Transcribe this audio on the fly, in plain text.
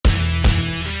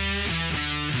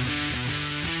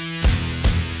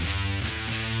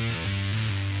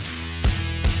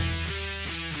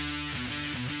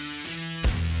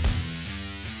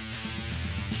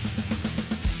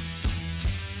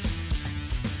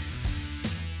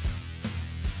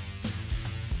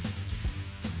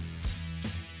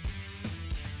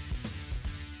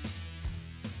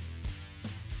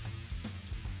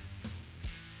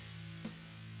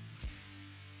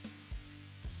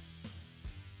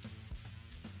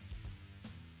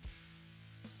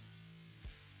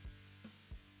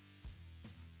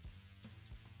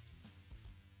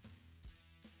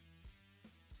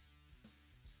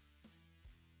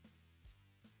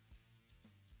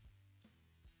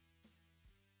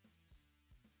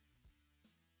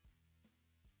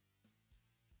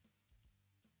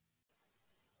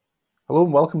Hello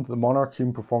and welcome to the Monarch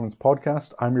Human Performance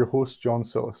Podcast. I'm your host, John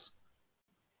Sillis.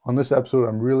 On this episode,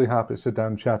 I'm really happy to sit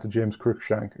down and chat to James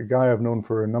Cruikshank, a guy I've known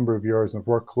for a number of years and have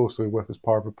worked closely with as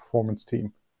part of a performance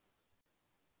team.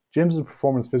 James is a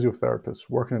performance physiotherapist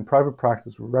working in private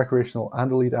practice with recreational and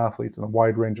elite athletes in a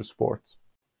wide range of sports.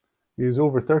 He has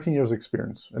over 13 years'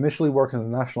 experience, initially working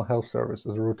in the National Health Service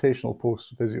as a rotational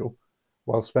post physio,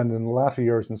 while spending the latter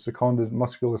years in seconded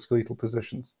musculoskeletal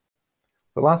positions.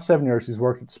 The last 7 years he's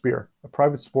worked at Spear, a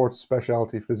private sports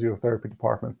specialty physiotherapy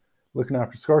department, looking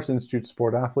after Scottish Institute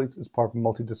sport athletes as part of a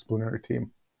multidisciplinary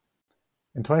team.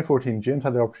 In 2014, James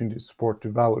had the opportunity to support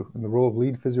Tuvalu in the role of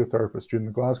lead physiotherapist during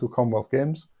the Glasgow Commonwealth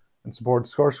Games and supported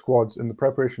Scottish squads in the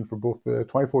preparation for both the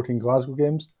 2014 Glasgow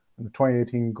Games and the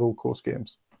 2018 Gold Coast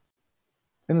Games.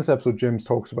 In this episode, James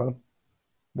talks about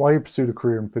why he pursued a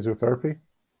career in physiotherapy,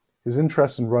 his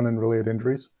interest in run-in-related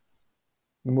injuries,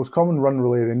 the most common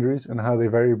run-related injuries and how they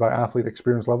vary by athlete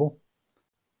experience level,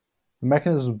 the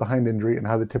mechanisms behind injury and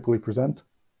how they typically present,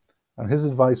 and his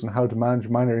advice on how to manage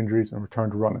minor injuries and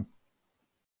return to running.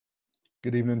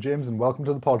 Good evening, James, and welcome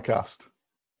to the podcast.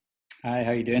 Hi, how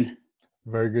you doing?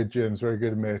 Very good, James. Very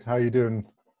good, mate. How you doing?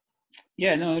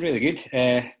 Yeah, no, really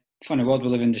good. Funny world we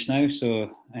live in just now,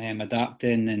 so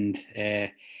adapting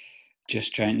and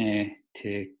just trying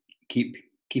to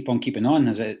keep on keeping on,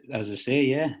 as I say.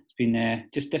 Yeah, it's been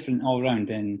just different all around.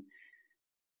 And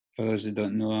for those that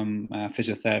don't know, I'm a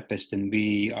physiotherapist, and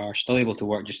we are still able to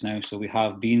work just now. So we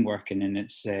have been working, and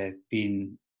it's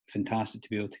been fantastic to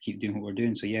be able to keep doing what we're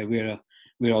doing. So yeah,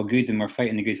 we're all good, and we're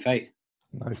fighting a good fight.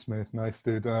 Nice, mate. Nice,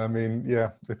 dude. I mean, yeah,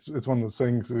 it's one of those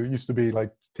things. It used to be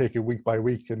like take it week by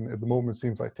week, and at the moment, it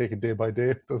seems like take it day by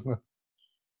day, doesn't it?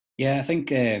 Yeah, I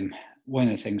think one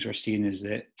of the things we're seeing is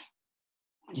that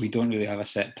we don't really have a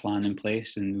set plan in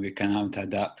place, and we're kind of having to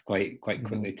adapt quite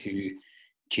quickly to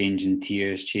changing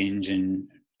tiers, changing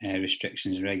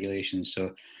restrictions and regulations.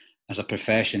 So as a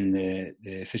profession, the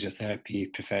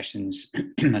physiotherapy profession's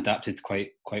adapted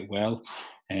quite well.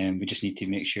 We just need to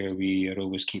make sure we are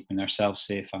always keeping ourselves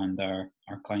safe and our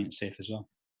clients safe as well.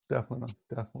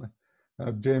 Definitely.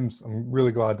 James, I'm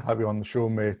really glad to have you on the show,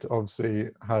 mate. Obviously,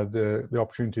 had the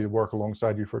opportunity to work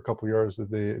alongside you for a couple of years at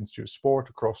the Institute of Sport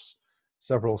across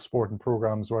several sporting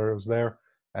programs where I was there.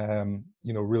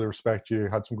 Really respect you.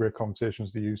 Had some great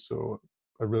conversations with you, so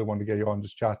I really wanted to get you on,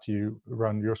 just chat to you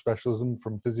around your specialism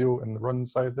from physio and the running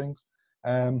side of things.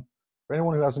 For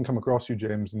anyone who hasn't come across you,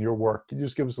 James, and your work, can you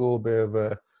just give us a little bit of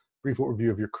a brief overview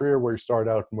of your career, where you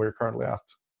started out and where you're currently at?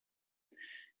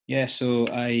 Yeah, so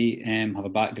I have a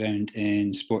background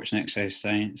in sports and exercise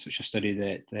science, which I studied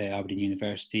at Aberdeen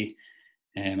University.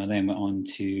 I then went on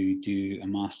to do a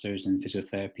master's in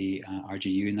physiotherapy at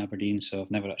RGU in Aberdeen. So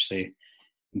I've never actually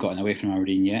gotten away from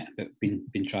Aberdeen yet, but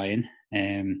been trying.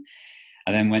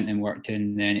 I then went and worked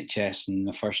in the NHS, and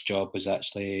my first job was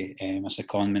actually a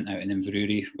secondment out in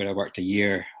Inverurie, where I worked a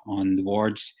year on the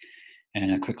wards,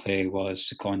 and I quickly was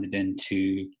seconded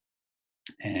into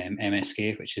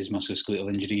MSK, which is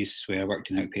musculoskeletal injuries, where I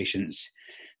worked in outpatients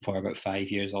for about 5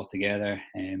 years altogether.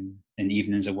 In the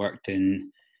evenings, I worked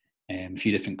in a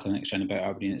few different clinics around about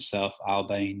Aberdeen itself,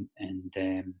 Albine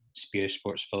and Spear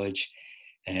Sports Village,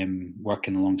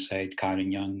 working alongside Karen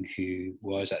Young, who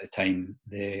was at the time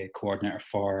the coordinator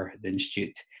for the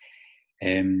Institute.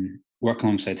 Working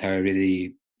alongside her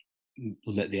really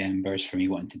lit the embers for me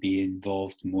wanting to be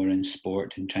involved more in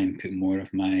sport and try and put more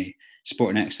of my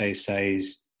sport and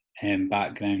exercise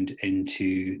background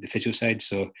into the physio side.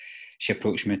 So she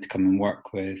approached me to come and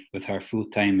work with her full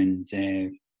time,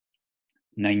 and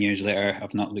 9 years later,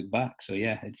 I've not looked back. So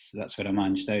yeah, that's where I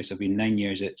managed now. So I've been 9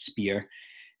 years at Spear,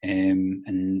 and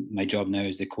my job now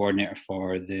is the coordinator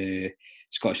for the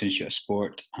Scottish Institute of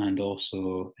Sport, and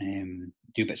also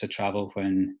do bits of travel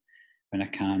when I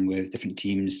can with different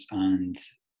teams, and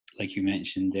like you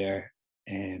mentioned there,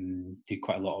 do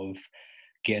quite a lot of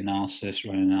gait analysis,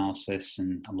 run analysis,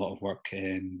 and a lot of work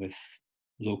with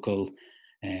local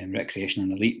recreational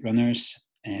and elite runners,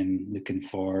 looking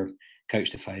for couch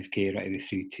to 5K right away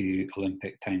through to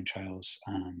Olympic time trials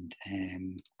and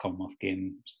Commonwealth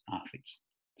Games athletes.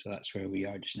 So that's where we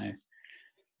are just now.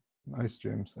 Nice,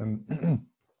 James. And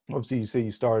obviously, you say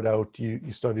you started out, you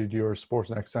studied your sports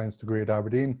and exercise science degree at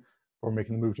Aberdeen before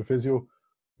making the move to physio.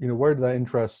 Where did that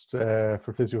interest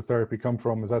for physiotherapy come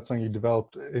from? Is that something you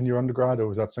developed in your undergrad, or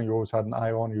was that something you always had an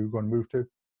eye on you were going to move to?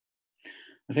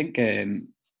 I think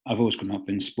I've always grown up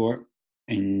in sport,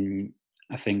 and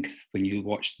I think when you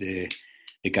watch the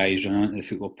guys run onto the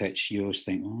football pitch, you always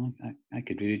think, oh, I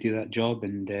could really do that job.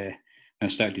 And when I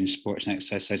started doing sports and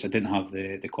exercise, I didn't have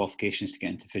the qualifications to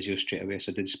get into physio straight away,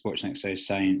 so I did sports and exercise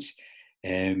science.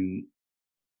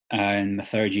 in my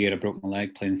third year, I broke my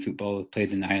leg playing football. I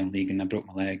played in the Highland League and I broke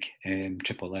my leg,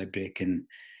 triple leg break, and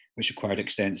which required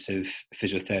extensive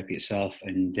physiotherapy itself.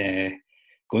 And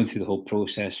going through the whole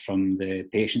process from the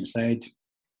patient side,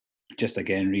 just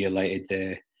again relighted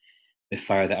the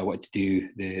fire that I wanted to do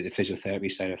the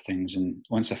physiotherapy side of things. And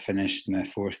once I finished my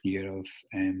fourth year of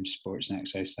sports and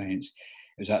exercise science,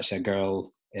 it was actually a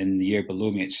girl in the year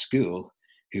below me at school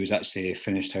who was actually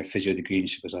finished her physio degree, and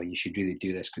she was like, "You should really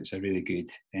do this because it's a really good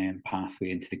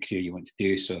pathway into the career you want to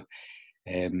do." So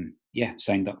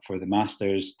signed up for the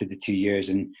masters, did the 2 years,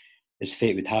 and as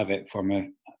fate would have it, for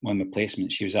one of my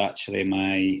placements, she was actually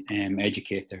my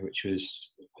educator, which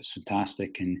was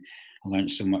fantastic, and I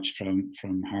learned so much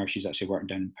from her. She's actually working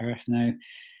down in Perth now,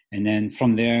 and then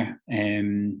from there,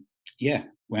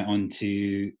 went on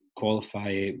to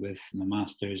qualify with my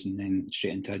masters, and then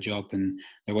straight into a job. And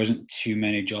there wasn't too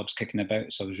many jobs kicking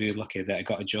about, so I was really lucky that I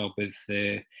got a job with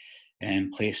the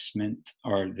placement,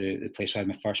 or the place where I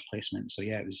had my first placement. So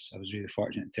yeah, I was really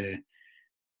fortunate to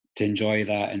enjoy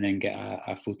that and then get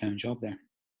a full-time job there.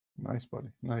 Nice, buddy.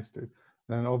 Nice, dude.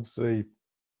 And obviously,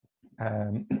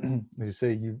 as you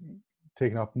say, you've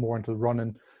taken up more into the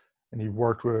running, and you've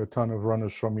worked with a ton of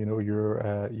runners from, your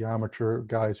amateur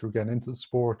guys who are getting into the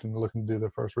sport and looking to do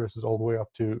their first races, all the way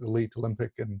up to elite,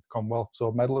 Olympic, and Commonwealth,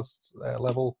 so medalist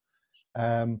level.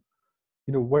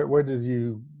 Where did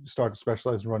you start to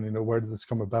specialize in running? Where did this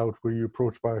come about? Were you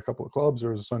approached by a couple of clubs,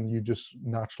 or is it something you just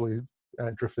naturally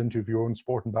drift into with your own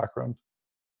sport and background?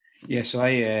 Yeah, so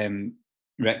I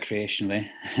recreationally,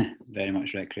 very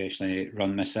much recreationally,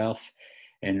 run myself,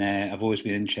 and I've always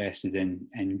been interested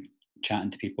in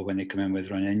chatting to people when they come in with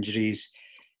running injuries.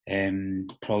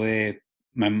 Probably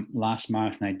my last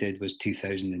marathon I did was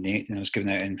 2008, and I was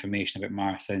giving out information about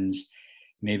marathons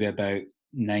maybe about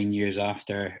 9 years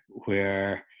after,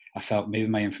 where I felt maybe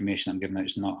my information I'm giving out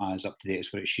is not as up to date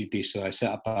as what it should be. So I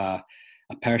set up a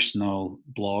personal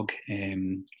blog,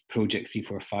 Project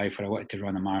 345, where I wanted to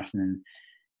run a marathon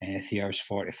in 3 hours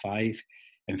 45.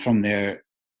 And from there,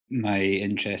 my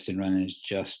interest in running has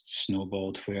just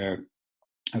snowballed, where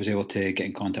I was able to get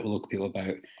in contact with local people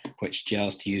about which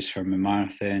gels to use for my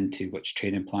marathon, to which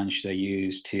training plan should I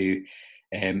use, to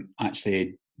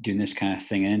actually doing this kind of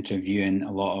thing and interviewing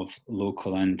a lot of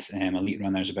local and elite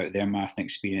runners about their marathon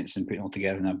experience and putting it all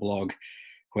together in a blog,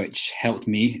 which helped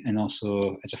me, and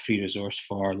also it's a free resource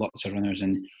for lots of runners.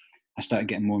 And I started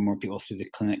getting more and more people through the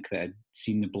clinic that had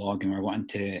seen the blog and were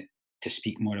wanting to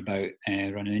speak more about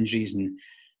running injuries. And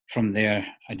from there,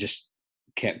 I just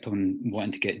kept on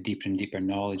wanting to get deeper and deeper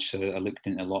knowledge. So I looked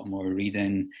into a lot more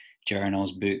reading,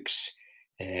 journals, books,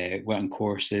 went on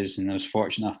courses, and I was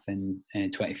fortunate enough in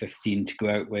 2015 to go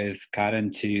out with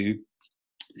Karen to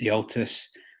the Altus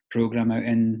program out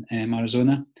in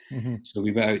Arizona. Mm-hmm. So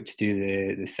we went out to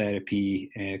do the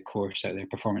therapy course out there,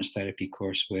 performance therapy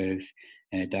course with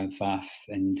Dan Pfaff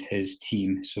and his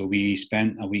team. So we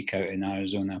spent a week out in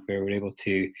Arizona where we were able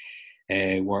to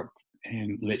work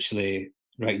literally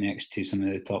right next to some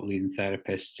of the top leading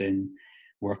therapists and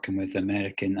working with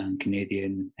American and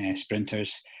Canadian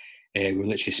sprinters. We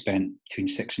literally spent between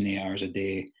 6 and 8 hours a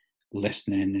day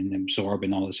listening and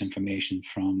absorbing all this information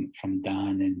from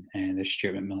Dan, and there's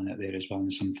Stuart McMillan out there as well,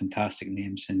 and some fantastic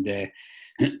names. And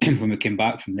when we came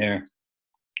back from there,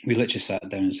 we literally sat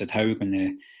down and said, how are we going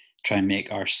to try and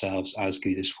make ourselves as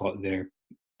good as what they're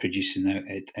producing out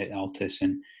at Altus?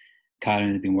 And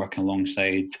Karen had been working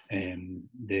alongside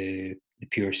the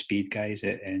Pure Speed guys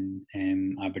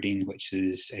in Aberdeen, which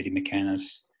is Eddie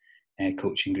McKenna's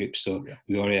coaching group. So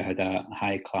we already had a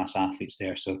high class athletes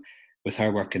there. So with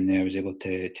her working there, I was able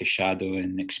to shadow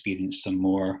and experience some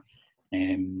more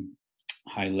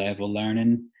high level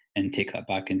learning and take that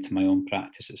back into my own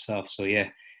practice itself. So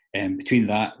between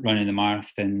that, running the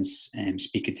marathons,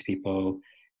 speaking to people,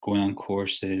 going on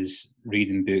courses,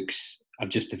 reading books, I've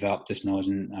just developed this knowledge,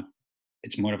 and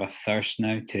it's more of a thirst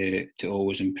now to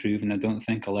always improve. And I don't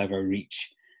think I'll ever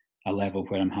reach a level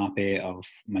where I'm happy of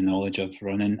my knowledge of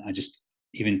running. I just,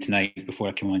 even tonight before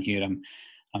I came on here, I'm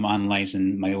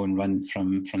analysing my own run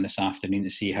from this afternoon to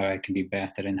see how I can be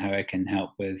better and how I can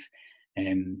help with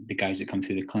the guys that come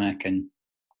through the clinic. And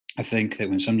I think that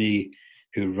when somebody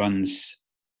who runs,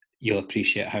 you'll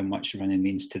appreciate how much running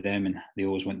means to them, and they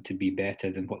always want to be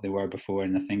better than what they were before.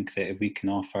 And I think that if we can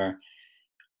offer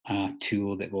a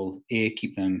tool that will A,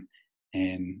 keep them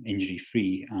injury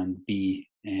free, and B,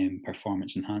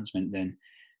 performance enhancement, then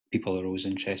people are always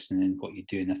interested in what you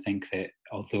do. And I think that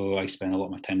although I spend a lot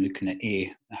of my time looking at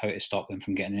A, how to stop them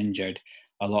from getting injured,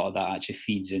 a lot of that actually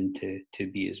feeds into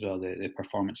B as well, the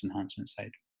performance enhancement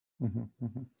side. Mm-hmm,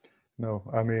 mm-hmm. No,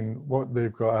 I mean, what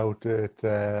they've got out at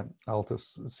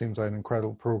Altus seems like an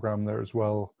incredible program there as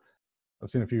well.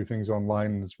 I've seen a few things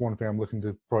online. It's one thing I'm looking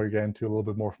to probably get into a little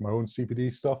bit more for my own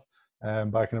CPD stuff.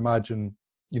 But I can imagine,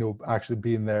 actually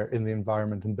being there in the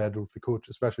environment, embedded with the coach,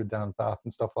 especially down path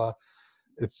and stuff like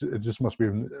that. It just must be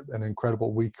an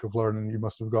incredible week of learning you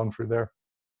must have gone through there.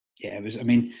 Yeah, it was. I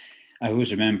mean, I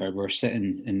always remember we're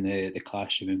sitting in the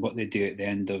classroom, and what they do at the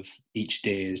end of each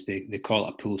day is they call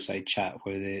it a poolside chat,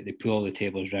 where they pull all the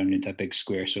tables round into a big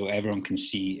square so everyone can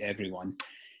see everyone.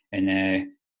 And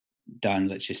Dan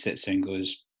literally sits there and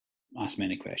goes, "Ask me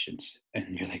any questions,"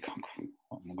 and you're like, "Oh,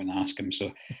 what am I going to ask him?"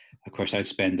 So, of course, I'd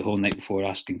spend the whole night before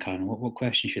asking Karen, "What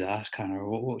question should I ask Karen? Or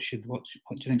what do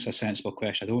you think is a sensible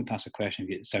question? I don't want to ask a question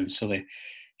if it sounds silly."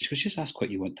 She goes, "Just ask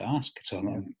what you want to ask." So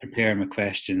I'm preparing my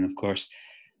question. Of course,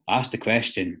 I asked the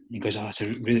question. He goes, "Oh, it's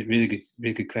a really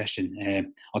good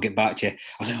question. I'll get back to you."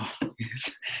 I was like, "Oh,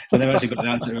 yes." So I never actually got the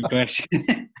answer to my question.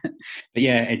 But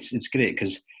yeah, it's great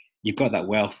because you've got that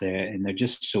wealth there, and they're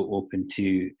just so open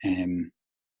to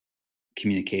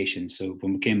communication. So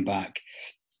when we came back,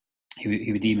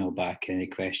 he would email back any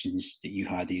questions that you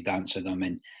had, he'd answer them.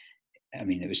 And I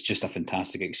mean, it was just a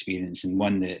fantastic experience, and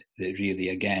one that really,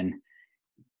 again,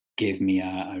 gave me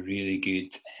a really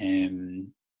good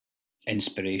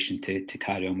inspiration to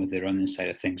carry on with the running side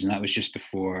of things. And that was just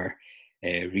before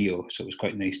Rio. So it was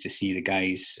quite nice to see the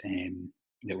guys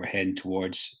that were heading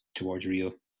towards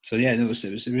Rio. So yeah, it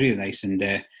was really nice. And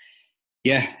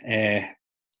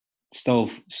still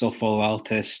follow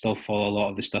Altus, still follow a lot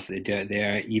of the stuff that they do out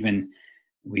there. Even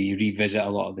we revisit a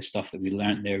lot of the stuff that we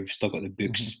learned there. We've still got the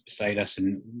books beside us,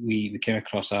 and we came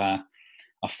across a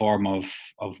form of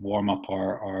warm up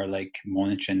or like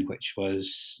monitoring, which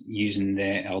was using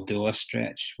the Aldoa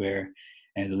stretch, where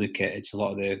they look at it's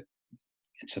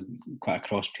quite a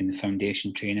cross between the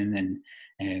foundation training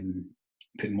and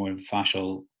putting more of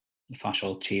fascial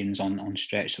chains on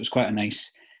stretch. So it was quite a nice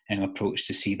approach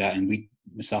to see that, and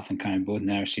myself and Karen both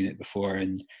never seen it before,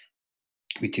 and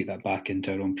we took that back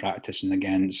into our own practice. And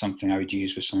again, it's something I would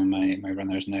use with some of my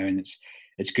runners now, and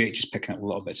it's great just picking up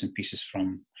little bits and pieces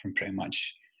from pretty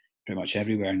much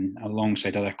everywhere, and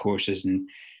alongside other courses. And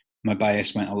my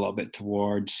bias went a little bit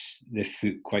towards the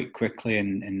foot quite quickly,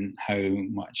 and how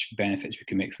much benefits we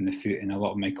can make from the foot. And a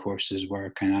lot of my courses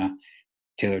were kind of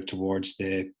tailored towards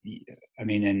in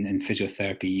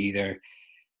physiotherapy, you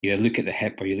either look at the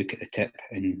hip or you look at the tip,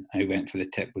 and I went for the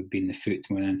tip, would be in the foot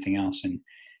more than anything else.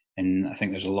 And I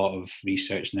think there's a lot of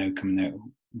research now coming out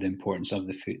the importance of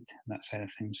the foot, that side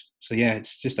of things. So yeah,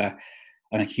 it's just an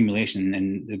accumulation,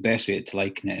 and the best way to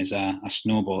liken it is a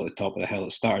snowball at the top of the hill.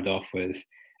 It started off with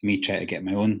me trying to get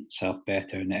my own self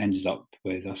better, and it ends up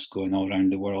with us going all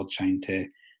around the world trying to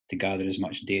gather as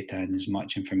much data and as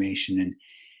much information,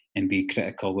 and be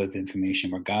critical with the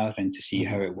information we're gathering to see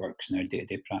how it works in our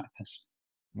day-to-day practice.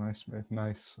 Nice, mate.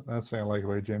 Nice. That's the thing I like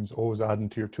about James. Always adding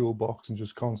to your toolbox and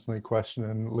just constantly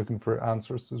questioning and looking for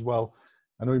answers as well.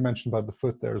 I know you mentioned about the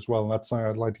foot there as well, and that's something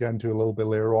I'd like to get into a little bit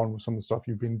later on with some of the stuff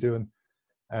you've been doing.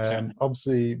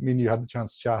 Obviously, me and you had the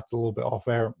chance to chat a little bit off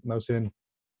air. And I was saying,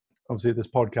 obviously, this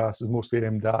podcast is mostly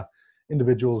aimed at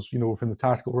individuals, within the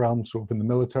tactical realm, so within the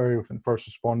military, within first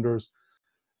responders.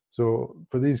 So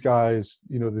for these guys,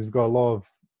 they've got a lot of,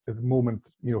 at the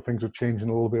moment, things are changing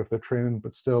a little bit with their training,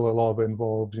 but still a lot of it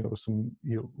involves, some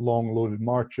long loaded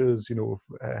marches, with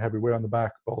heavy weight on the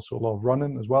back, but also a lot of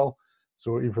running as well.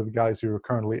 So either for the guys who are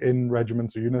currently in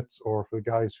regiments or units, or for the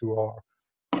guys who are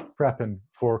prepping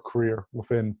for a career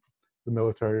within the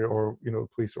military or,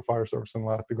 police or fire service and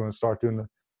that, they're going to start doing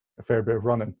a fair bit of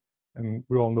running. And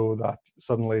we all know that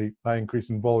suddenly that increase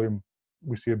in volume,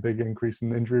 we see a big increase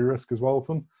in injury risk as well with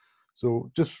them.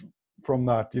 So just from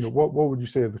that, what would you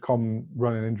say are the common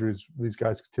running injuries these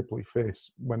guys could typically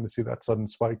face when they see that sudden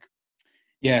spike?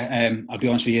 Yeah, I'll be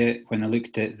honest with you. When I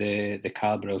looked at the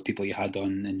caliber of people you had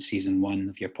on in season 1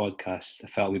 of your podcast, I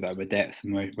felt a wee bit of a depth,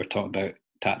 and we're talking about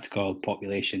tactical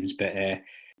populations. But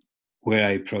where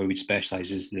I probably would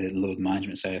specialise is the load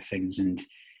management side of things, and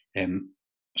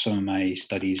some of my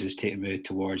studies has taken me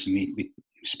towards. And we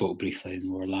spoke briefly,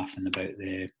 and we were laughing about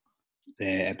the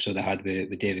episode I had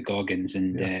with David Goggins,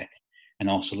 and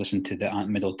also listened to the Ant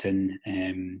Middleton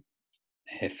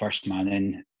First Man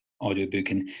In audiobook.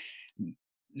 And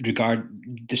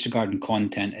disregarding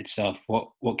content itself,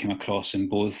 what came across in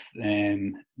both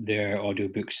their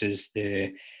audiobooks is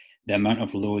the amount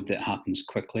of load that happens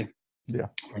quickly. Yeah.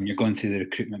 When you're going through the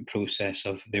recruitment process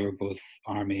of, they were both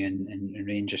army and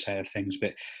ranger side of things,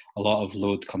 but a lot of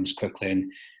load comes quickly.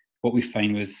 And what we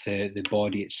find with the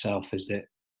body itself is that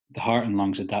the heart and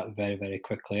lungs adapt very, very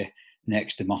quickly.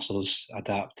 next the muscles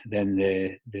adapt, then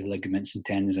the ligaments and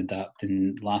tendons adapt,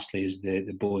 and lastly is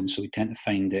the bone. So we tend to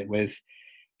find that with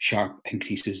sharp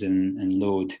increases in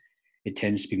load, it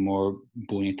tends to be more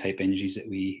bony type injuries that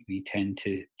we tend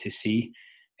to see.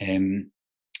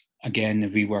 Again,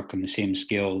 if we work on the same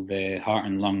scale, the heart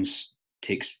and lungs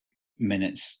takes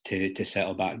minutes to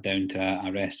settle back down to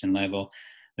a resting level.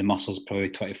 The muscles probably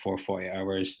 24, 40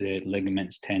 hours. The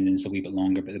ligaments, tendons a wee bit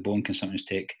longer, but the bone can sometimes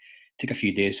take a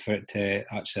few days for it to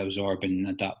actually absorb and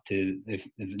adapt to, if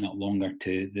not longer,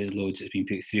 to the loads that's been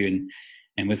put through.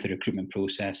 And with the recruitment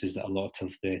processes that a lot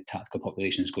of the tactical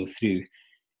populations go through,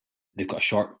 they've got a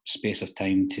short space of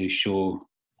time to show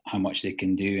how much they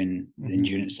can do, and the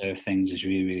endurance side of things is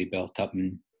really, really built up.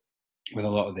 And with a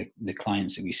lot of the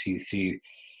clients that we see through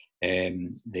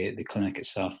the clinic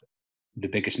itself, the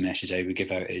biggest message I would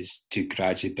give out is to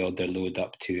gradually build their load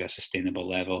up to a sustainable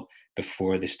level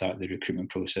before they start the recruitment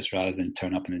process, rather than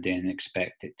turn up in a day and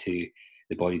expect the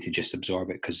body to just absorb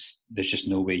it, because there's just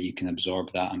no way you can absorb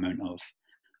that amount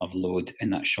of load in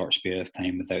that short period of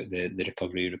time without the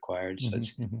recovery required. So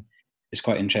it's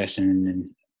quite interesting. And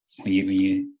when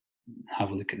you have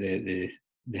a look at the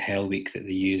Hell Week that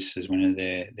they use as one of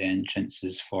the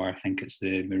entrances for, I think it's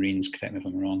the Marines, correct me if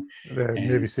I'm wrong. The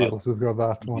Navy SEALs have got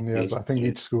that one, yeah. But I think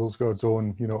each school's got its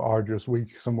own, arduous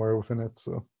week somewhere within it.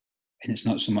 So, and it's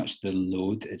not so much the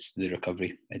load; it's the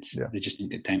recovery. They just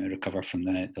need time to recover from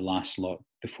the last lot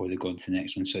before they go into the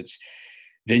next one. So it's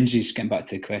the injuries. Getting back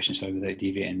to the question, sorry, without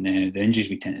deviating, the injuries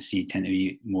we tend to see tend to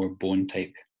be more bone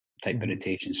type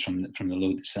irritations from the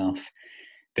load itself.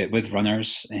 But with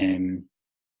runners,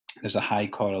 there's a high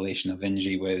correlation of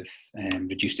injury with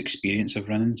reduced experience of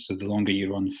running. So the longer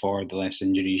you run for, the less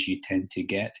injuries you tend to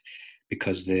get,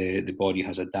 because the body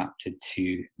has adapted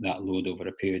to that load over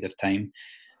a period of time.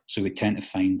 So we tend to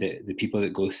find that the people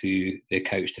that go through the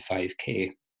couch to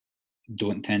 5K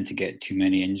don't tend to get too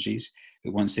many injuries.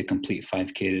 But once they complete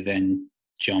 5K, they then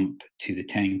jump to the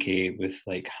 10K with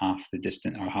like half the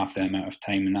distance or half the amount of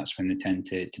time, and that's when they tend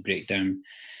to break down.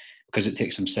 Because it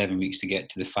takes them 7 weeks to get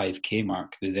to the 5K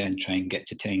mark, they then try and get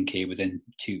to 10K within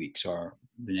 2 weeks or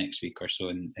the next week or so.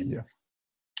 And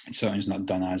it's sometimes not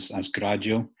done as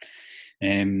gradual.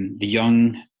 The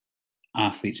young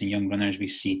athletes and young runners we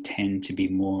see tend to be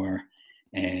more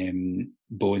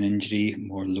bone injury,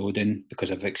 more loading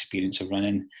because of experience of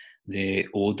running. The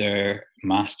older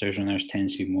masters runners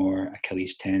tends to be more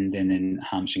Achilles tendon and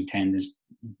hamstring tendons,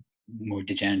 more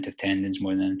degenerative tendons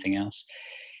more than anything else.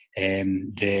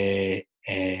 The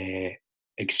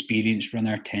experienced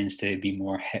runner tends to be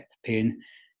more hip pain,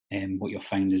 and what you'll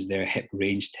find is their hip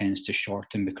range tends to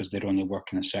shorten because they're only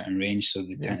working a certain range, so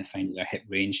they tend to find that their hip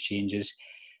range changes.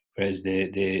 Whereas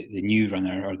the new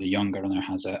runner or the younger runner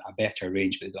has a better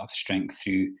range, but they don't have strength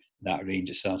through that range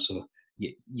itself. So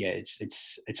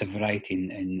it's a variety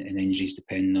in injuries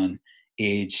depending on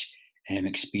age,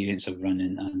 experience of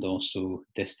running, and also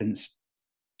distance.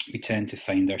 We tend to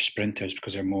find our sprinters,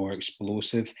 because they're more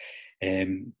explosive,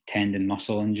 tendon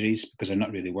muscle injuries, because they're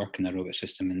not really working the aerobic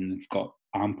system and they've got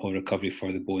ample recovery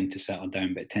for the bone to settle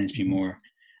down, but it tends to be more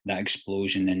that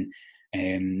explosion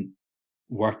and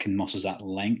working muscles at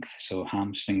length. So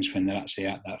hamstrings, when they're actually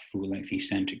at that full length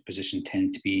eccentric position,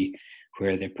 tend to be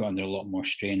where they're put under a lot more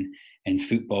strain. In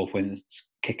football, when it's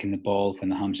kicking the ball, when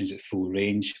the hamstrings at full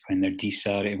range, when they're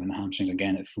decelerating, when the hamstrings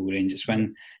again at full range, it's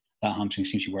when that hamstring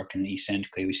seems to be working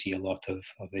eccentrically, we see a lot of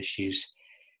issues.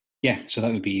 Yeah, so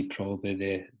that would be probably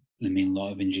the main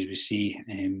lot of injuries we see.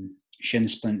 Shin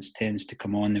splints tends to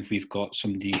come on if we've got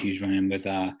somebody who's running with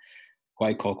what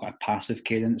I call quite a passive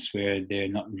cadence, where they're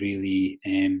not really,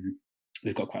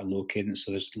 they've got quite a low cadence.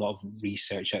 So there's a lot of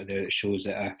research out there that shows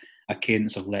that a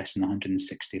cadence of less than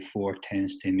 164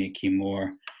 tends to make you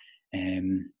more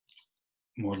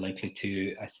likely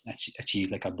to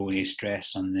achieve like a bony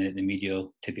stress on the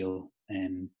medial tibial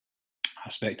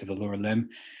aspect of the lower limb,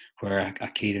 where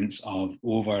a cadence of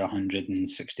over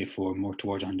 164, more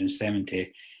towards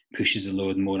 170, pushes the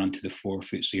load more onto the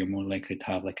forefoot, so you're more likely to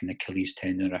have like an Achilles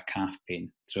tendon or a calf pain.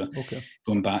 So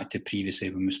going back to previously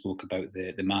when we spoke about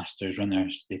the masters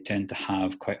runners, they tend to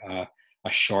have quite a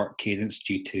short cadence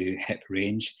due to hip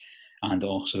range, and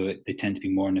also they tend to be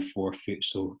more in the forefoot,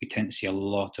 so we tend to see a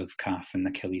lot of calf and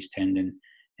Achilles tendon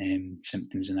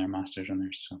symptoms in our masters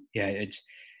runners. So yeah,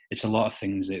 it's a lot of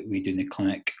things that we do in the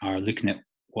clinic are looking at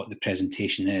what the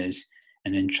presentation is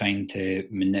and then trying to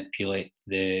manipulate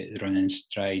the running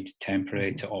stride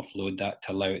temporarily to offload that,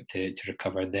 to allow it to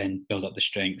recover, then build up the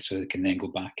strength so they can then go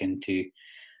back into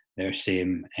their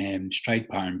same stride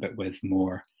pattern, but with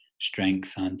more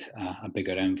strength and a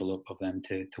bigger envelope of them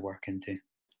to work into.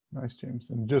 Nice,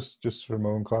 James. And just for my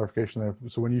own clarification there,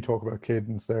 so when you talk about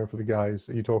cadence there for the guys,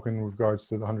 are you talking in regards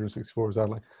to the 164? Is that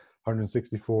like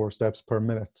 164 steps per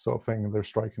minute sort of thing they're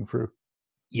striking through?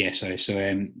 Yeah, sorry. So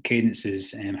cadence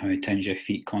is how many times your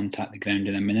feet contact the ground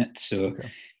in a minute. So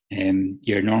Okay.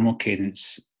 your normal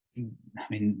cadence, I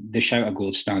mean, the shout of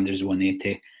gold standard is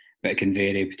 180, but it can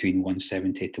vary between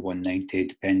 170 to 190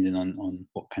 depending on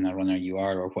what kind of runner you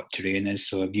are or what terrain is.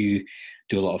 So if you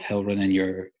do a lot of hill running,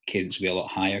 your cadence will be a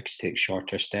lot higher because you take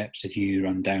shorter steps. If you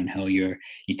run downhill, you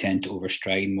tend to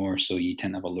overstride more, so you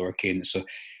tend to have a lower cadence. So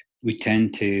we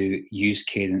tend to use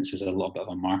cadence as a little bit of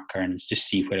a marker and just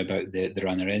see where about the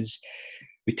runner is.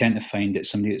 We tend to find that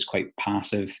somebody that's quite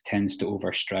passive tends to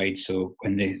overstride. So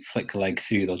when they flick the leg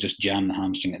through, they'll just jam the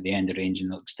hamstring at the end of range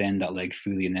and they'll extend that leg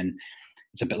fully. And then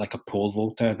it's a bit like a pole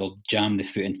vaulter. They'll jam the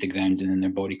foot into the ground and then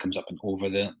their body comes up and over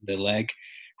the leg.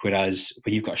 Whereas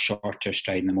when you've got a shorter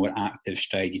stride and a more active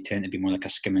stride, you tend to be more like a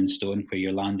skimming stone where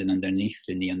you're landing underneath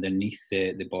the knee, underneath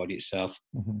the body itself.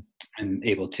 Mm-hmm. And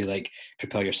able to like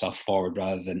propel yourself forward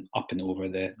rather than up and over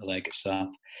the leg itself.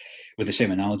 With the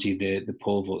same analogy, the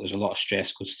pole vault, there's a lot of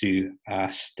stress goes through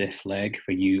a stiff leg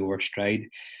when you overstride.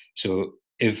 So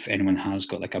if anyone has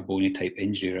got like a bony type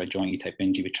injury or a jointy type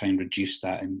injury, we try and reduce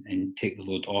that and take the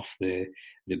load off the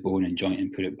bone and joint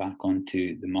and put it back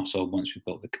onto the muscle once we've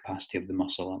built the capacity of the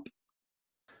muscle up.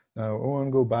 Now, I want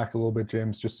to go back a little bit,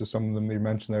 James, just to some of them that you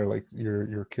mentioned there, like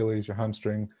your Achilles, your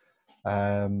hamstring,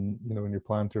 and your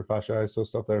plantar fasciitis, so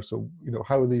stuff there. So,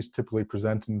 how are these typically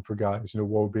presenting for guys?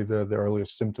 What would be the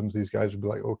earliest symptoms these guys would be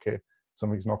like, okay,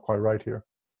 something's not quite right here?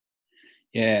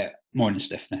 Yeah, morning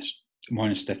stiffness.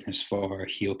 Morning stiffness for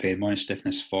heel pain, morning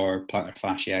stiffness for plantar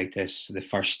fasciitis. The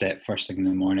first step, first thing in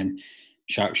the morning,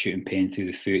 sharp shooting pain through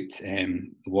the foot.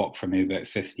 Walk for maybe about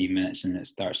 15 minutes and it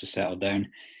starts to settle down.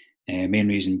 Main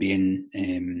reason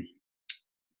being,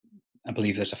 I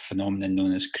believe there's a phenomenon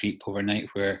known as creep overnight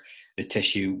where the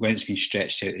tissue, when it's been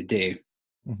stretched out the day,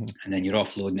 Mm-hmm. and then you're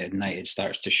offloading it at night, it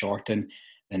starts to shorten.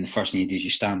 Then the first thing you do is you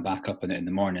stand back up on it in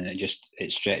the morning.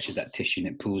 It stretches that tissue and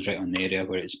it pulls right on the area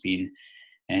where it's been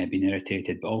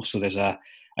irritated. But also there's a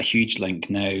huge link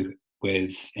now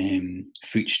with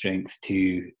foot strength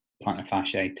to plantar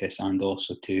fasciitis and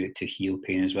also to heel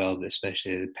pain as well,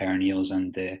 especially the peroneals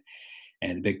and the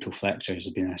big toe flexors.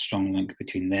 Has been a strong link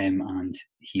between them and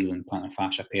heel and plantar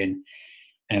fascia pain.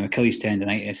 Achilles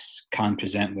tendonitis can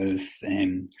present with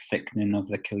thickening of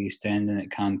the Achilles tendon.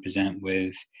 It can present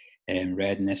with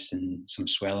redness and some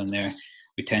swelling there.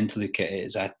 We tend to look at it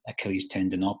as Achilles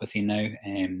tendinopathy now.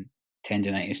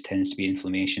 Tendonitis tends to be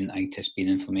inflammation, itis being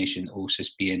inflammation,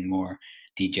 osis being more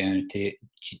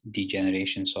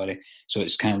degeneration. So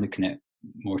it's kind of looking at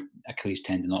more Achilles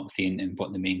tendinopathy and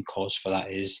what the main cause for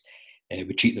that is.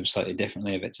 We treat them slightly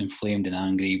differently. If it's inflamed and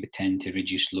angry, we tend to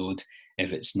reduce load.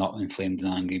 If it's not inflamed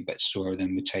and angry but sore,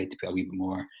 then we try to put a wee bit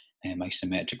more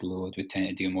isometric load. We tend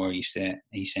to do more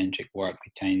eccentric work.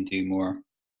 We tend to do more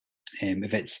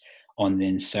if it's on the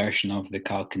insertion of the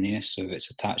calcaneus, so if it's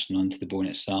attached onto the bone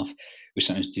itself, we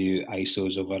sometimes do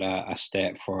isos over a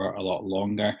step for a lot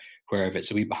longer, where if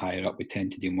it's a wee bit higher up, we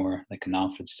tend to do more like an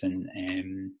Alfredson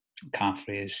calf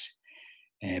raise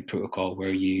protocol, where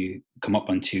you come up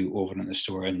on two, over on the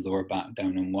sore, and lower back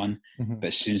down on one. Mm-hmm. But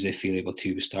as soon as they feel able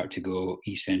to, we start to go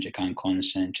eccentric and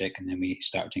concentric, and then we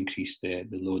start to increase the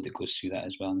load that goes through that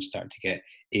as well, and start to get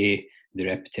the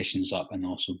repetitions up, and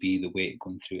also the weight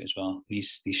going through as well.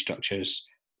 These structures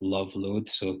love load.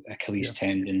 So Achilles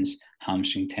tendons,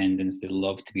 hamstring tendons, they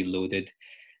love to be loaded,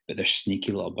 but they're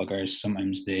sneaky little buggers.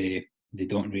 Sometimes they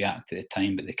don't react at the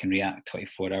time, but they can react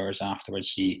 24 hours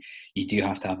afterwards. So you do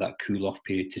have to have that cool off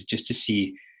period to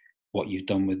see what you've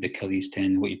done with the Achilles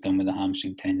tendon, what you've done with the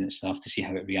hamstring tendon itself, to see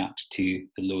how it reacts to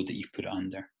the load that you've put it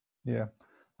under. Yeah,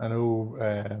 I know.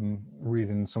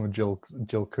 Reading some of Jill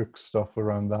Cook's stuff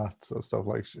around that, so stuff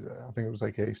like I think it was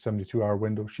like a 72-hour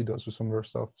window she does with some of her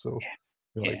stuff. So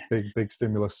like big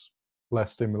stimulus,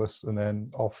 less stimulus, and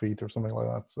then off feet or something like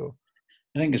that. So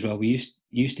I think as well, we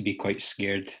used to be quite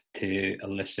scared to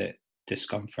elicit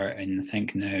discomfort, and I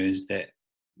think now is that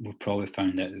we've probably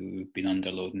found out that we've been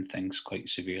underloading things quite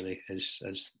severely as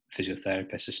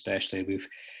physiotherapists, especially.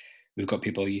 We've got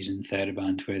people using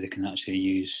TheraBand where they can actually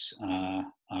use a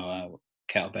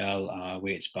kettlebell, a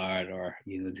weights bar, or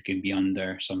they can be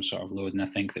under some sort of load. And I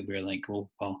think that we're like, well,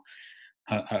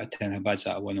 out of 10, how bad's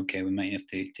that one? Okay, we might have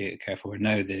to take it careful. Where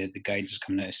now the guidance is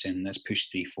coming out saying, let's push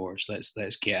 3/4.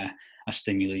 Let's get a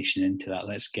stimulation into that.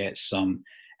 Let's get some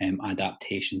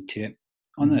adaptation to it.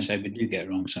 On the other side, we do get it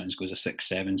wrong. Sometimes goes a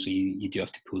 6/7, so you do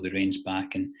have to pull the reins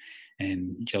back.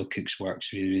 And Jill Cook's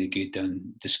work's really, really good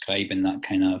on describing that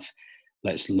kind of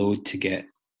let's load to get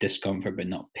discomfort but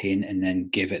not pain, and then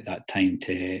give it that time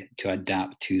to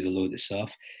adapt to the load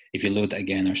itself. If you load it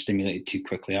again or stimulate it too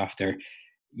quickly after,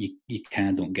 you kind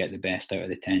of don't get the best out of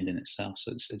the tendon itself.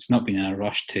 So it's not being in a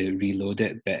rush to reload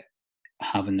it, but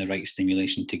having the right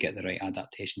stimulation to get the right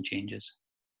adaptation changes.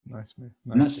 Nice, mate.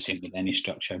 Nice. And that's the same with any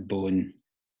structure: bone,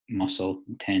 muscle,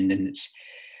 tendon.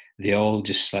 They all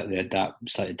just slightly adapt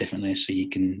slightly differently. So you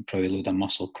can probably load a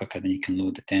muscle quicker than you can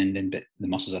load the tendon, but the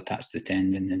muscle's attached to the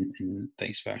tendon, and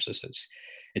vice versa. So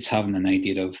it's having an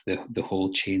idea of the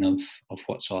whole chain of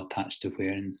what's all attached to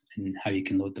where, and how you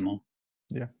can load them all.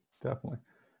 Yeah, definitely.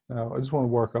 Now I just want to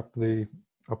work up the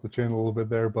chain a little bit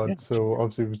there, but so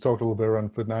obviously we've talked a little bit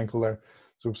around foot and ankle there.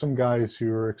 So some guys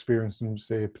who are experiencing,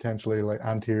 say, potentially like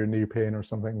anterior knee pain or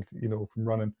something, from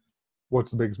running,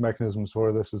 what's the biggest mechanisms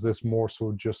for this? Is this more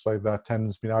so just like that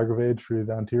tendon's been aggravated through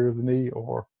the anterior of the knee,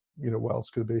 or what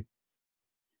else could it be?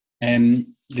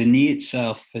 The knee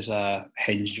itself is a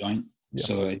hinge joint,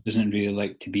 so it doesn't really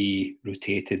like to be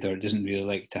rotated, or it doesn't really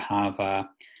like to have a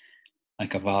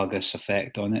valgus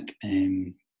effect on it.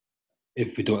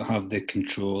 If we don't have the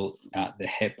control at the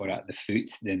hip or at the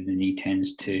foot, then the knee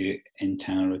tends to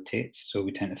internal rotate. So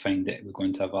we tend to find that we go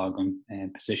into a valgus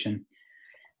position,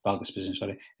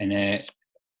 and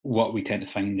what we tend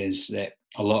to find is that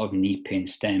a lot of knee pain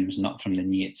stems not from the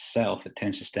knee itself. It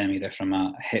tends to stem either from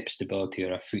a hip stability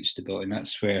or a foot stability, and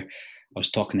that's where I was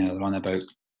talking earlier on about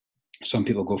some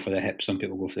people go for the hip, some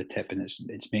people go for the tip, and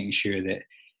it's making sure that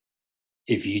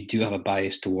if you do have a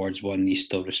bias towards one, you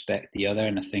still respect the other.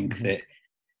 And I think that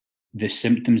the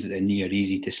symptoms at the knee are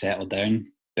easy to settle down,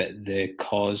 but the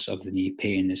cause of the knee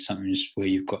pain is something where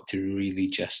you've got to really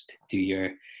just do your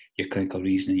clinical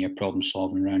reasoning, your problem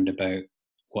solving around about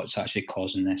what's actually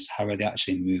causing this. How are they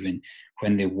actually moving?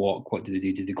 When they walk, what do they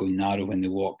do? Do they go narrow when they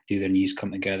walk? Do their knees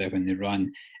come together when they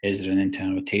run? Is there an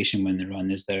internal rotation when they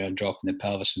run? Is there a drop in the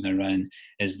pelvis when they run?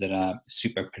 Is there a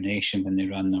supination when they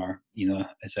run? Or,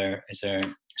 is there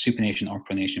supination or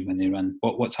pronation when they run?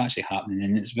 What's actually happening?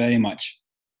 And it's very much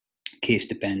case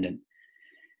dependent.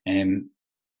 I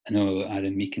know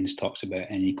Adam Meakins talks about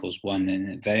N=1, and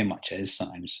it very much is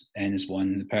sometimes. N is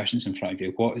 1, the person's in front of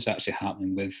you. What is actually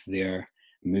happening with their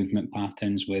movement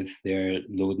patterns, with their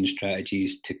loading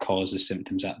strategies to cause the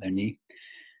symptoms at their knee?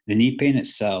 The knee pain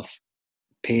itself,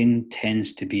 pain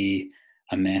tends to be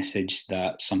a message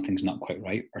that something's not quite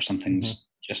right, or something's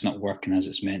just not working as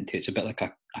it's meant to. It's a bit like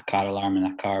a car alarm in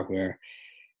a car, where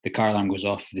the car alarm goes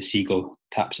off if the seagull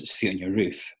taps its feet on your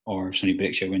roof, or if somebody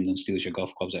breaks your window and steals your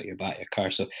golf clubs out your back of your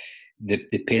car. So the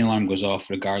pain alarm goes off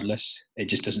regardless. It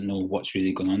just doesn't know what's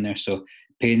really going on there. So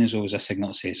pain is always a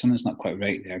signal to say something's not quite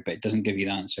right there, but it doesn't give you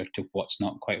the answer to what's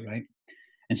not quite right.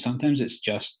 And sometimes it's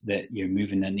just that you're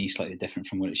moving their knee slightly different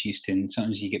from what it's used to. And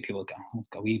sometimes you get people go, oh,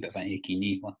 got a wee bit of an achy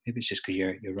knee. Well, maybe it's just because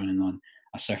you're running on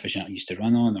a surface you're not used to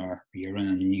run on, or you're running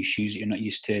on new shoes that you're not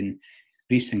used to. And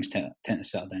these things tend to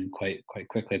settle down quite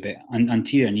quickly. But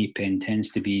anterior knee pain tends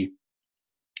to be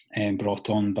brought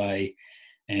on by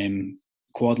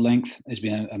quad length has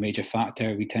been a major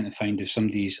factor. We tend to find if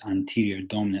somebody's anterior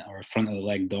dominant or front of the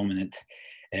leg dominant,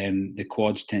 the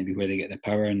quads tend to be where they get their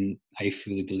power. And I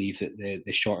fully believe that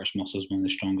the shortest muscle is one of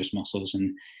the strongest muscles.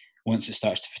 And once it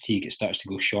starts to fatigue, it starts to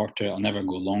go shorter. It'll never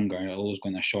go longer. It'll always go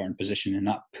in a shortened position, and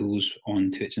that pulls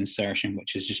onto its insertion,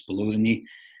 which is just below the knee,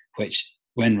 which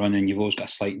when running, you've always got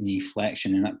a slight knee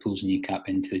flexion, and that pulls the kneecap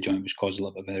into the joint, which causes a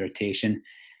little bit of irritation.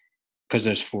 Because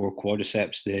there's 4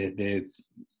 quadriceps, the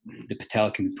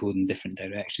patella can be pulled in different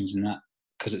directions, and that,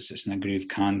 because it sits in a groove,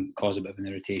 can cause a bit of an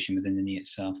irritation within the knee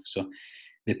itself. So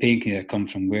the pain can either come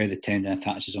from where the tendon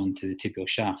attaches onto the tibial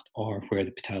shaft, or where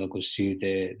the patella goes through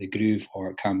the groove,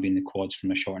 or it can be in the quads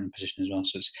from a shortened position as well.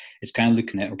 So it's kind of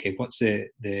looking at, okay, what's the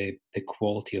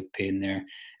quality of pain there,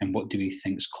 and what do we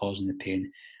think is causing the pain?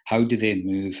 How do they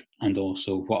move? And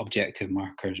also, what objective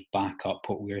markers back up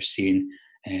what we're seeing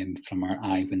from our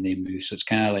eye when they move? So it's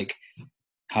kind of like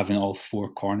having all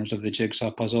 4 corners of the jigsaw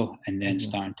puzzle, and then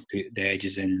starting to put the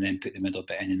edges in, and then put the middle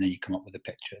bit in, and then you come up with a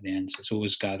picture at the end. So it's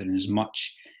always gathering as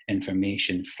much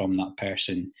information from that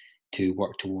person to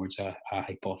work towards a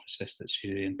hypothesis that's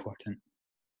really important.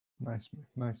 Nice.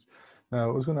 Now,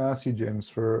 I was going to ask you, James,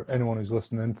 for anyone who's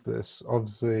listening to this,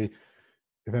 obviously,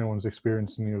 if anyone's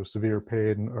experiencing, severe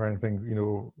pain or anything,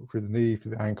 for the knee, for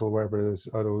the ankle, wherever it is,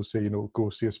 I'd always say, go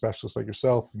see a specialist like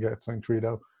yourself and get something treated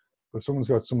out. But if someone's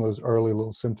got some of those early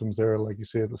little symptoms there, like you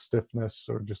say, the stiffness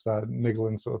or just that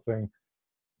niggling sort of thing,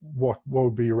 what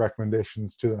would be your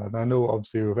recommendations to that? And I know,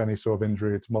 obviously, with any sort of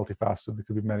injury, it's multifaceted. There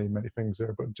could be many, many things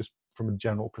there, but just from a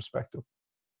general perspective.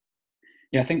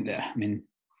 Yeah, I think that,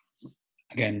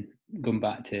 again, going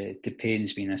back to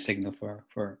pains being a signal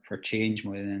for change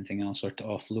more than anything else, or to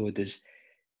offload, is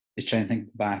trying to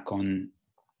think back on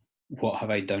what have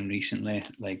I done recently.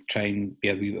 Like, try and be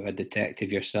a wee bit of a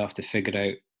detective yourself to figure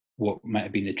out what might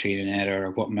have been the training error,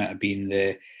 or what might have been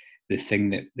the thing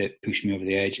that pushed me over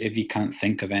the edge. If you can't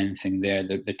think of anything there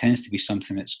tends to be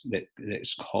something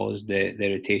that's caused the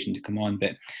irritation to come on.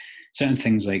 But certain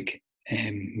things like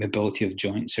mobility of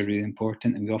joints are really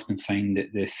important, and we often find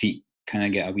that the feet kind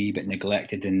of get a wee bit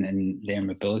neglected in their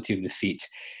mobility of the feet.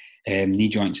 Knee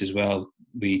joints as well,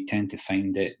 we tend to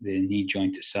find that the knee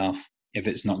joint itself, if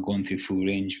it's not going through full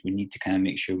range, we need to kind of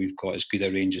make sure we've got as good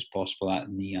a range as possible at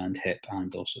knee and hip,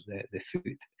 and also the foot.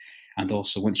 And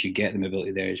also, once you get the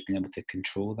mobility there, is being able to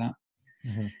control that.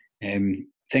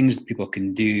 Things that people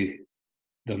can do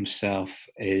themselves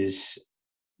is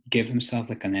give themselves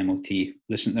like an MOT,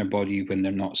 listen to their body when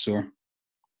they're not sore,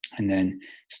 and then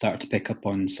start to pick up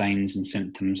on signs and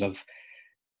symptoms of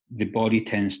the body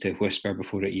tends to whisper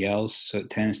before it yells. So it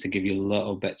tends to give you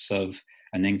little bits of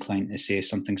an incline to say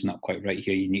something's not quite right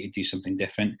here, you need to do something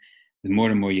different. The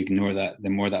more and more you ignore that, the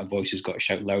more that voice has got to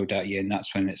shout loud at you, and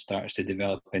that's when it starts to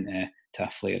develop into a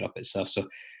flare up itself. So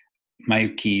my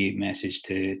key message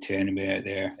to anybody out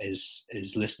there is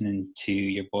listening to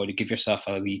your body. Give yourself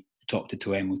a wee talk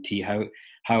to MOT.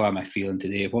 How am I feeling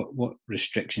today? What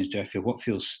restrictions do I feel? What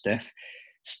feels stiff?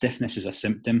 Stiffness is a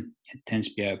symptom. It tends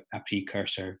to be a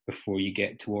precursor before you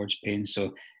get towards pain.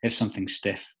 So if something's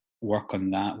stiff, work on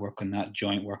that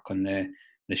joint, work on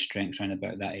the strength around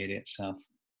about that area itself.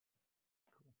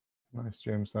 Nice,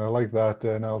 James. Now, I like that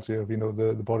analogy of,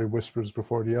 the body whispers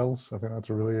before it yells. I think that's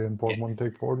a really important one to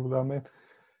take forward with that, mate.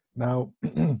 Now,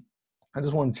 I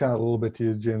just want to chat a little bit to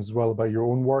you, James, as well, about your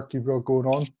own work you've got going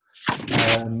on.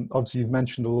 Obviously, you've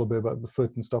mentioned a little bit about the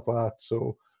foot and stuff like that.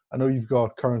 So I know you've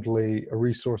got currently a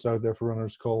resource out there for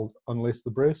runners called Unlace the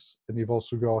Brace, and you've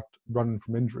also got Running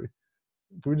from Injury.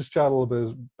 Can we just chat a little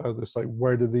bit about this? Like,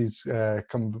 where do these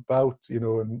come about,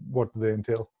 and what do they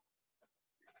entail?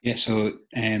 Yeah, so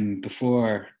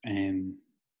before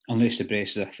Unlace the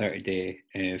Brace is a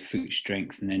 30-day foot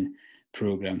strengthening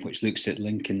program, which looks at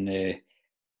linking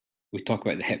we talk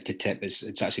about the hip to tip,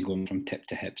 it's actually going from tip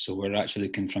to hip. So we're actually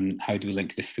looking from how do we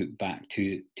link the foot back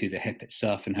to the hip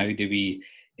itself, and how do we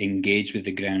engage with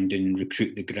the ground and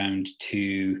recruit the ground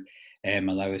to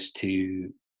allow us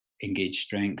to engage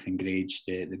strength, engage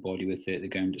the body with the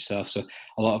ground itself. So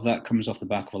a lot of that comes off the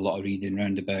back of a lot of reading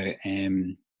around about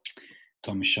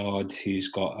Tom Shaw, who's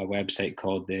got a website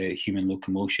called The Human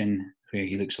Locomotion, where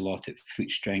he looks a lot at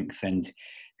foot strength and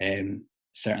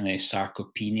certainly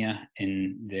sarcopenia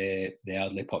in the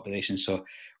elderly population. So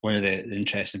one of the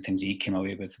interesting things he came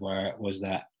away with was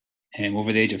that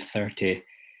over the age of 30,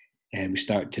 we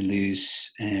start to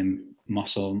lose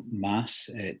muscle mass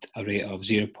at a rate of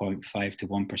 0.5 to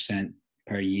 1%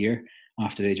 per year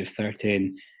after the age of 30.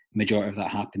 And majority of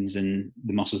that happens in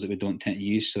the muscles that we don't tend to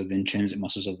use, so the intrinsic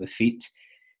muscles of the feet.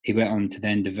 He went on to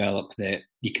then develop that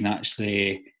you can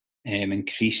actually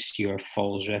increase your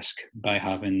falls risk by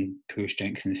having poor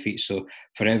strength in the feet. So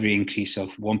for every increase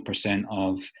of 1%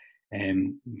 of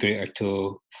greater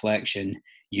toe flexion,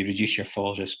 you reduce your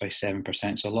falls risk by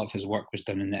 7%. So a lot of his work was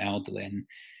done in the elderly. And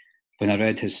when I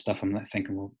read his stuff, I'm like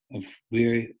thinking, well, if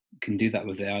we can do that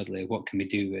with the elderly, what can we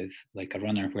do with like a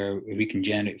runner where we can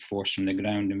generate force from the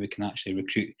ground and we can actually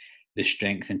recruit the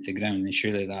strength into the ground? And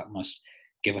surely that must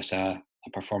give us a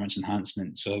performance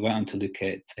enhancement. So I went on to look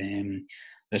at,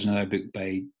 there's another book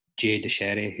by Jay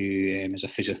Deshary, who is a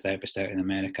physiotherapist out in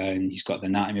America, and he's got The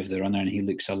Anatomy of the Runner, and he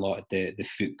looks a lot at the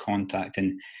foot contact.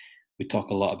 And we talk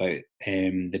a lot about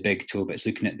the big toe, but it's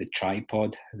looking at the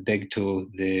tripod, the big toe,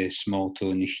 the small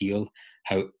toe, and the heel,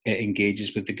 how it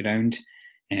engages with the ground.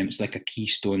 It's like a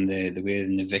keystone, the way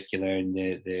the navicular and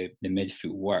the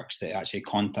midfoot works, that actually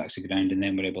contacts the ground, and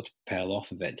then we're able to propel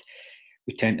off of it.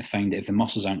 We tend to find that if the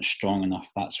muscles aren't strong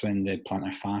enough, that's when the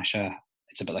plantar fascia,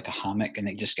 it's a bit like a hammock and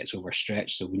it just gets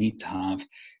overstretched. So we need to have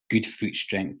good foot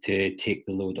strength to take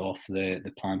the load off the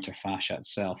plantar fascia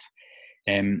itself.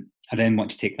 I then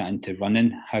want to take that into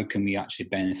running. How can we actually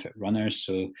benefit runners?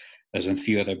 So there's a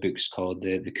few other books called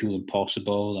The Cool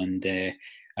Impossible, and the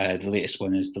latest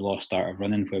one is The Lost Art of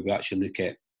Running, where we actually look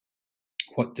at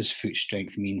what does foot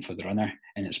strength mean for the runner.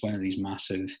 And it's one of these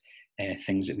massive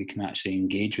things that we can actually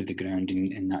engage with the ground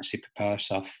and actually propel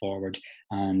ourselves forward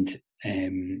and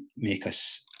make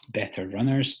us better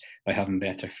runners by having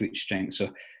better foot strength.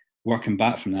 So working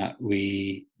back from that,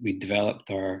 I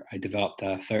developed a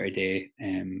 30-day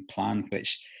plan,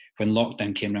 which when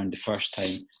lockdown came around the first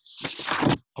time,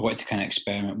 I wanted to kind of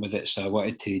experiment with it. So I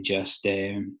wanted to just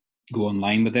go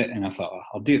online with it. And I thought, oh,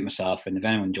 I'll do it myself, and if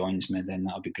anyone joins me, then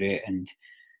that'll be great. And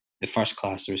the first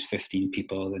class there was 15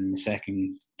 people, and the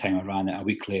second time I ran it a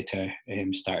week later,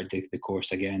 started the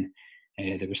course again.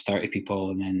 There was 30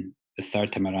 people, and then the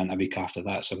third time I ran a week after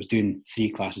that. So I was doing 3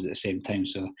 classes at the same time.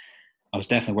 So I was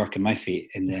definitely working my feet.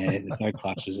 And the third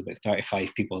class was about 35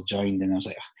 people joined, and I was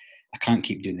like, I can't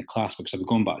keep doing the class because I'll be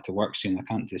going back to work soon. I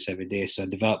can't do this every day. So I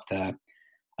developed an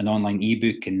online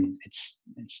ebook, and it's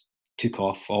took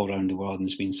off all around the world, and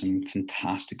there's been some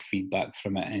fantastic feedback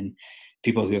from it. And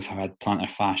people who have had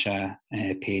plantar fascia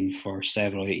pain for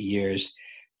several 8 years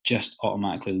just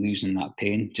automatically losing that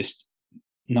pain, just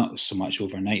not so much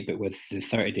overnight, but with the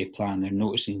 30-day plan, they're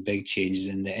noticing big changes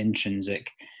in the intrinsic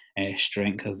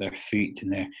strength of their feet,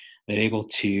 and they're able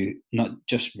to, not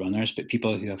just runners, but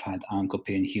people who have had ankle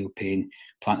pain, heel pain,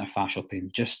 plantar fascial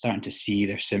pain, just starting to see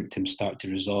their symptoms start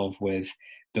to resolve with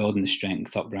building the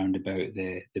strength up round about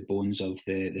the bones of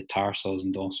the tarsals,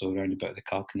 and also around about the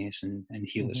calcaneus and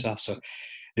heel itself. So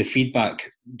the feedback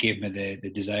gave me the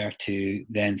desire to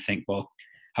then think, well,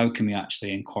 how can we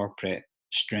actually incorporate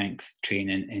strength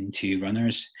training into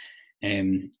runners?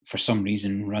 For some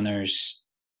reason, runners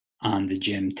and the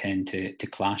gym tend to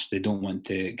clash. They don't want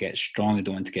to get strong, they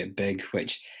don't want to get big,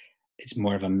 which it's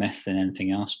more of a myth than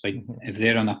anything else. But if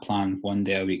they're on a plan 1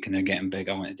 day a week and they're getting big,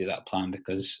 I want to do that plan,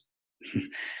 because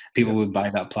people would buy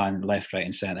that plan left, right,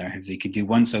 and centre. If they could do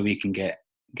once a week and get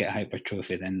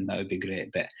hypertrophy, then that would be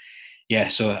great. But yeah,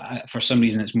 so for some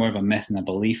reason, it's more of a myth than a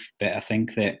belief. But I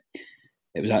think that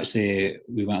it was actually,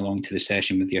 we went along to the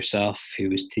session with yourself,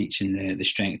 who was teaching the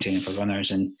strength training for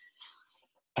runners, and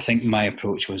I think my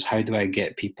approach was, how do I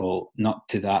get people not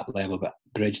to that level, but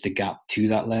bridge the gap to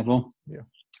that level? Yeah.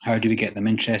 How do we get them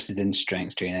interested in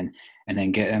strength training, and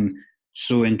then get them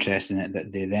so interested in it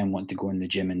that they then want to go in the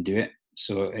gym and do it?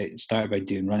 So it started by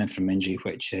doing running from injury,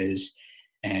 which is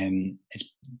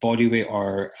it's body weight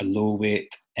or a low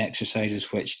weight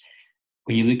exercises, which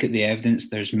when you look at the evidence,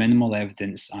 there's minimal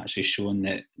evidence actually showing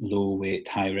that low weight,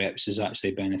 high reps is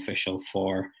actually beneficial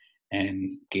for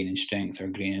gaining strength or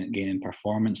gaining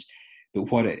performance. But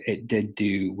what it did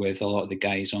do with a lot of the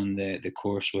guys on the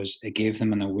course was it gave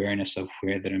them an awareness of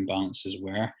where their imbalances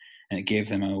were, and it gave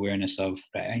them an awareness of,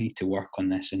 right, I need to work on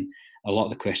this. And a lot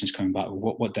of the questions coming back,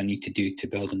 what do I need to do to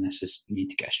build on this, is you need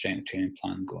to get a strength training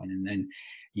plan going. And then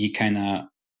you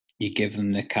give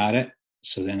them the carrot,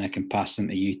 so then I can pass them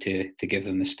to you to give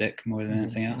them the stick more than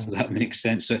anything else. So that makes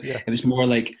sense. So it was more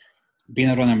like, being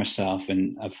a runner myself,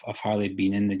 and I've hardly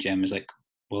been in the gym, is like,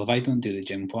 well, if I don't do the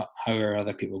gym, how are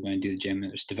other people going to do the gym? And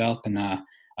it was developing a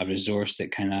resource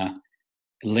that kind of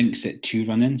links it to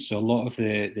running. So a lot of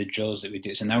the drills that we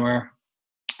do, it's an hour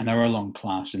long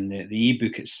class, and the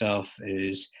ebook itself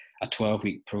is a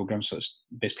 12-week program. So it's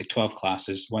basically 12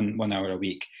 classes, 1 hour a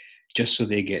week, just so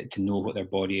they get to know what their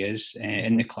body is.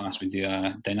 In the class, we do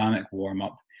a dynamic warm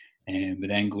up, and we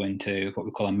then go into what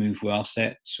we call a move well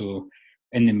set. So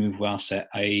in the move well set,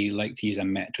 I like to use a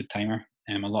metro timer.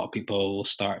 A lot of people will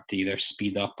start to either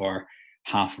speed up or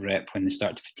half rep when they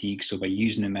start to fatigue. So by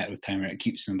using the metro timer, it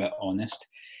keeps them a bit honest.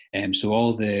 So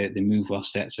all the move well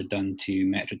sets are done to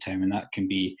metro timer, and that can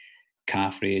be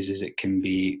calf raises, it can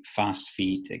be fast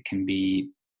feet, it can be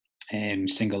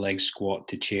single leg squat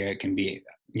to chair, it can be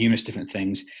numerous different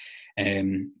things.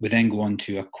 We then go on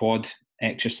to a quad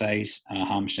exercise, a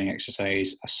hamstring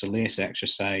exercise, a soleus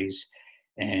exercise,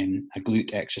 a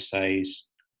glute exercise,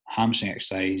 hamstring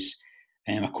exercise,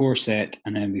 a core set,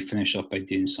 and then we finish up by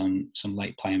doing some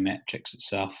light plyometrics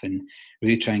itself, and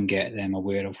really try and get them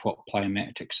aware of what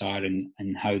plyometrics are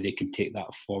and how they can take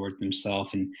that forward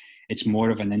themselves. And it's more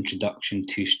of an introduction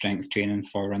to strength training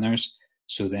for runners,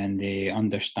 so then they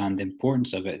understand the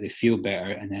importance of it, they feel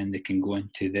better, and then they can go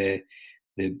into the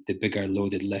bigger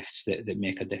loaded lifts that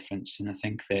make a difference. And I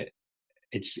think that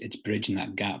it's bridging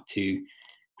that gap to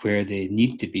where they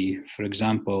need to be. For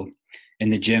example, in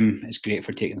the gym, it's great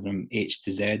for taking them from H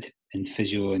to Z in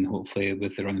physio, and hopefully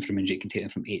with the running from injury, it can take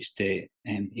them from H to A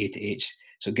to H.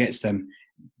 So it gets them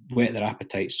whet their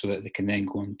appetite so that they can then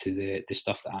go into the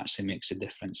stuff that actually makes a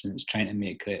difference, and it's trying to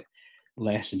make it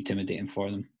less intimidating for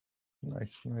them.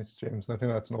 Nice, James. And I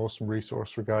think that's an awesome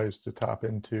resource for guys to tap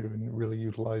into and really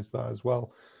utilize that as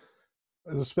well.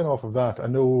 As a spin off of that, I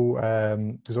know,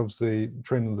 because obviously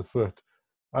training the foot,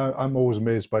 I'm always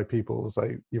amazed by people's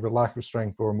like either lack of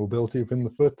strength or mobility within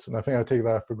the foot. And I think I take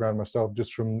that for granted myself,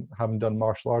 just from having done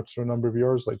martial arts for a number of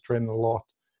years, like training a lot,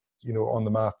 on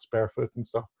the mats, barefoot and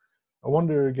stuff. I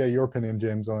wonder to get your opinion,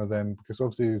 James, on it then, because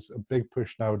obviously it's a big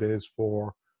push nowadays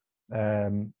for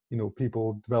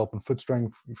people developing foot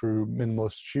strength through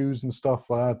minimalist shoes and stuff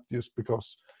like that, just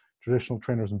because traditional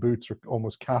trainers and boots are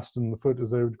almost casting the foot,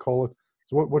 as they would call it.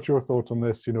 So what's your thoughts on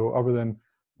this? Other than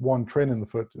one, training the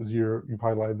foot, as you've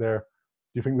highlighted there,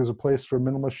 do you think there's a place for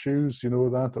minimalist shoes,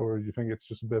 that, or do you think it's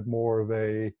just a bit more of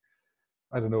a,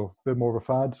 I don't know, a bit more of a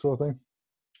fad sort of thing?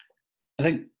 I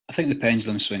think the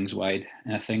pendulum swings wide,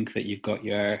 and I think that you've got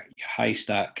your high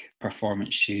stack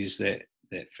performance shoes that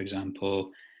for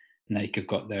example, Nike have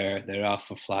got their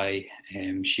Alpha Fly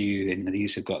shoe, and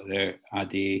these have got their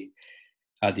Adios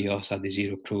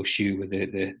Adizero Pro shoe with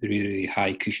the really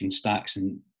high cushion stacks,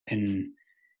 and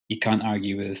you can't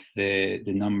argue with the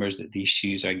numbers that these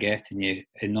shoes are getting you.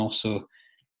 And also,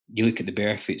 you look at the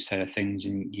barefoot side of things,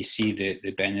 and you see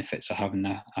the benefits of having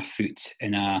a foot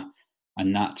in a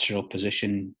natural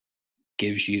position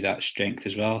gives you that strength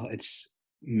as well. It's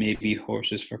maybe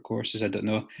horses for courses, I don't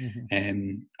know.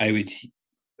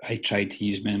 I tried to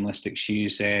use minimalistic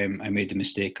shoes. I made the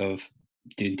mistake of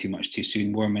doing too much too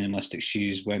soon. Wore minimalistic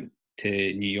shoes, went to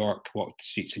New York, walked the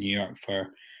streets of New York for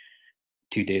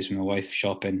 2 days with my wife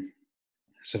shopping.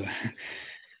 So,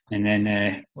 and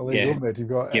then well, there you go, mate. You've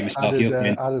got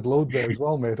added load there as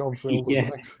well, mate. Obviously, all those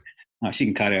bags. Oh, she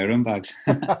can carry her own bags.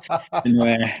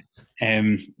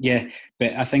 Yeah,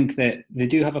 but I think that they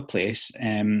do have a place.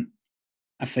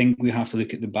 I think we have to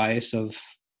look at the bias of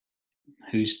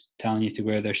who's telling you to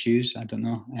wear their shoes. I don't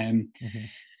know.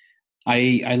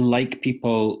 I like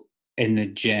people in the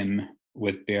gym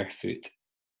with barefoot,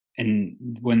 and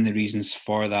one of the reasons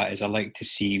for that is I like to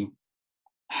see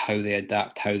how they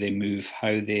adapt, how they move,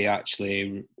 how they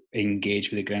actually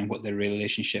engage with the ground, what their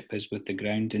relationship is with the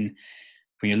ground. And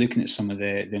when you're looking at some of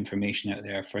the information out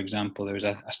there, for example, there was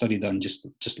a study done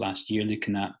just last year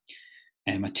looking at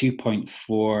a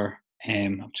 2.4,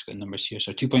 I've just got numbers here,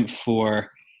 so 2.4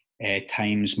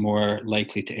 times more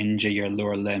likely to injure your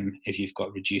lower limb if you've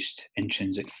got reduced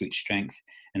intrinsic foot strength.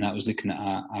 And that was looking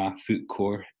at a foot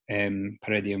core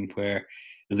paradigm where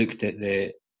they looked at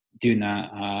doing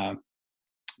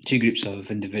two groups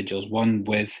of individuals, one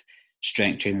with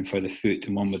strength training for the foot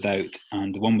and one without,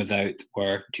 and the one without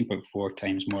were 2.4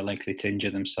 times more likely to injure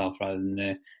themselves rather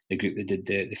than the group that did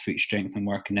the foot strengthening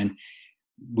work. And then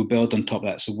we build on top of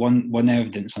that. So one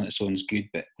evidence on its own is good,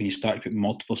 but when you start to put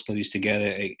multiple studies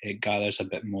together, it gathers a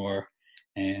bit more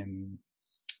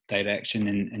direction.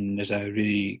 And there's a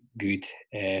really good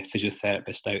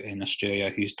physiotherapist out in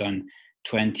Australia who's done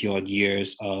 20 odd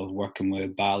years of working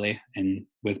with ballet, and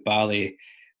with ballet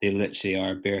they literally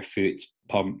are barefoot,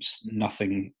 pumps,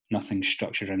 nothing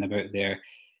structured around about there,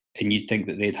 and you'd think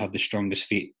that they'd have the strongest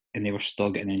feet, and they were still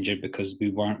getting injured because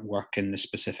we weren't working the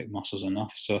specific muscles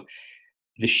enough. So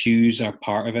the shoes are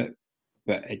part of it,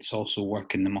 but it's also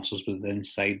working the muscles within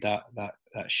inside that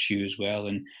shoe as well.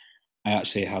 And I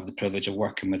actually have the privilege of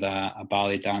working with a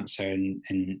ballet dancer, and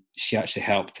she actually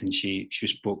helped, and she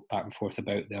spoke back and forth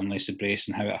about the unlaced brace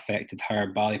and how it affected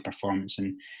her ballet performance,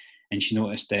 and she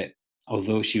noticed that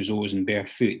although she was always in bare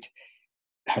foot,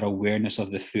 her awareness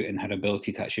of the foot and her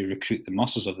ability to actually recruit the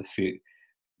muscles of the foot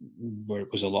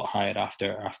was a lot higher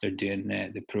after doing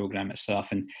the program itself.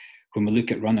 And when we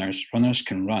look at runners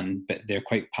can run, but they're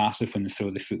quite passive when they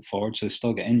throw the foot forward, so they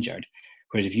still get injured.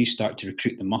 Whereas if you start to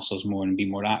recruit the muscles more and be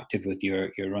more active with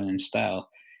your running style,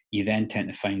 you then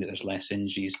tend to find that there's less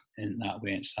injuries in that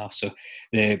way itself. So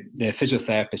the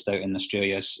physiotherapist out in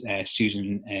Australia is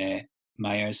Susan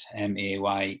Myers,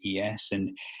 Mayes,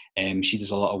 and she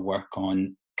does a lot of work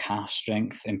on calf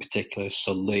strength, in particular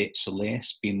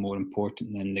solace being more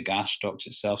important than the gastrocs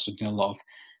itself. So doing a lot of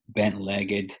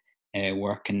bent-legged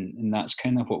work, and that's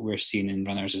kind of what we're seeing in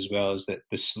runners as well, is that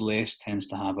the solace tends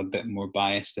to have a bit more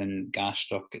bias than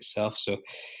gastroc itself. So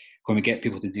when we get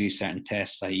people to do certain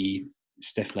tests, i.e.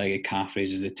 stiff-legged calf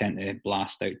raises, they tend to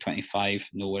blast out 25,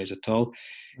 no worries at all.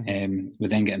 We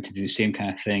then get them to do the same kind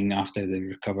of thing after they've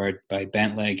recovered by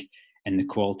bent leg, and the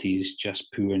quality is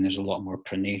just poor, and there's a lot more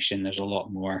pronation, there's a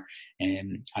lot more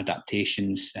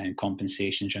adaptations and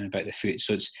compensations around about the foot.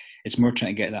 So it's more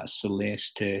trying to get that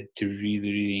solace to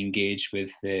really engage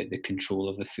with the control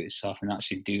of the foot itself and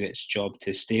actually do its job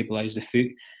to stabilize the foot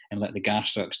and let the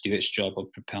gastrocs do its job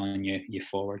of propelling you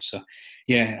forward. So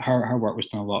yeah, her work was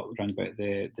done a lot around about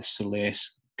the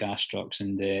solace, gastrocs,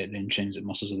 and the intrinsic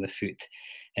muscles of the foot.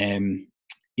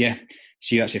 Yeah,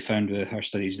 she actually found with her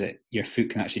studies that your foot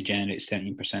can actually generate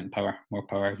 17% more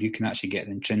power. If you can actually get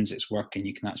the intrinsics working,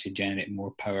 you can actually generate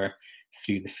more power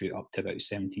through the foot up to about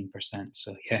 17%.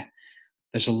 So yeah,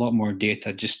 there's a lot more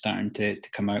data just starting to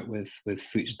come out with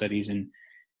foot studies, and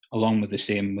along with the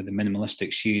same with the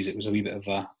minimalistic shoes, it was a wee bit of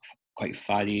a quite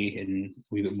faddy and a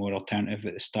wee bit more alternative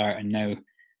at the start, and now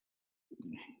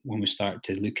when we start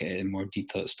to look at it in more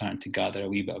detail, it's starting to gather a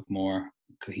wee bit of more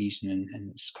cohesion,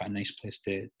 and it's quite a nice place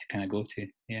to kind of go to.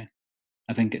 Yeah,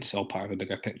 I think it's all part of a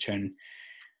bigger picture, and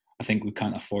I think we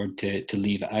can't afford to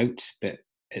leave it out, but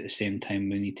at the same time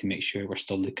we need to make sure we're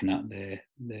still looking at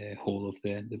the whole of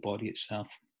the body itself.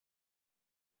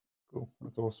 Cool,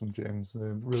 that's awesome, James.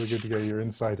 Really good to get your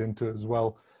insight into it as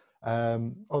well.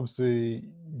 Obviously,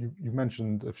 you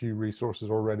mentioned a few resources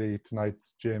already tonight,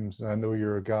 James, and I know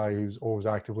you're a guy who's always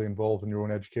actively involved in your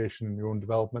own education and your own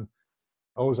development.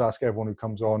 I always ask everyone who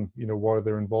comes on, what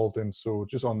they're involved in. So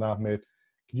just on that, mate,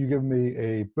 can you give me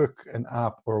a book, an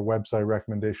app, or a website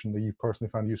recommendation that you've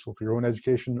personally found useful for your own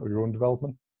education or your own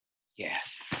development? Yeah,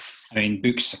 I mean,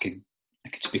 books, I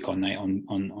could speak all night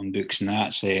on books, and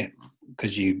actually,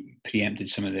 because you preempted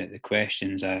some of the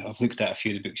questions, I've looked at a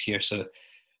few of the books here. So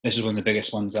this is one of the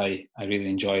biggest ones I really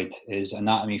enjoyed, is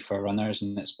Anatomy for Runners,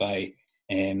 and it's by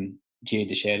Jay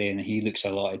Deshary, and he looks a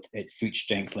lot at foot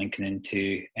strength linking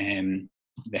into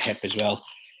the hip as well.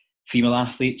 Female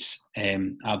athletes,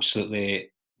 absolutely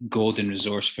golden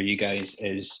resource for you guys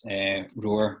is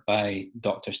Roar by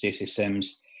Dr. Stacey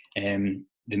Sims.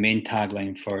 The main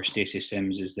tagline for Stacey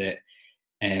Sims is that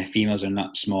females are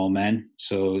not small men,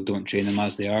 so don't train them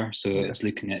as they are. So it's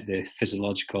looking at the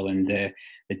physiological and the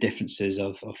differences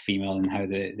of female and how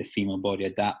the female body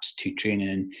adapts to training.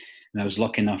 And I was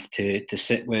lucky enough to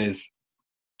sit with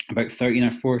about 13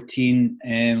 or 14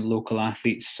 local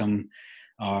athletes. Some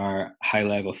are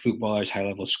high-level footballers,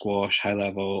 high-level squash,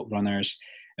 high-level runners,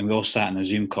 and we all sat in a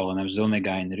Zoom call, and I was the only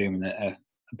guy in the room. And a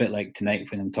bit like tonight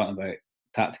when I'm talking about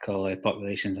tactical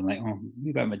populations, I'm like, oh,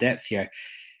 what about my depth here?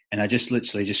 And I just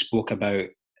literally just spoke about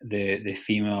the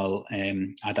female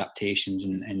adaptations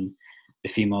and the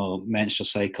female menstrual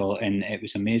cycle, and it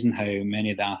was amazing how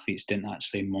many of the athletes didn't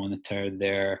actually monitor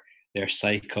their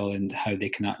cycle and how they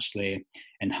can actually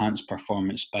enhance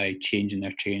performance by changing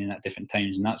their training at different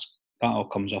times. And that all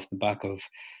comes off the back of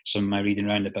some of my reading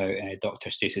around about Dr.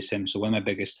 Stacey Sims. So one of my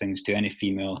biggest things to any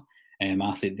female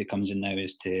athlete that comes in now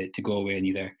is to go away and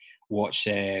either watch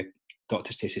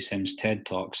Dr. Stacey Sims' TED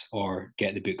Talks or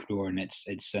get the book Roar, and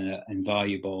it's an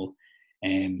invaluable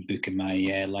book in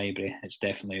my library. It's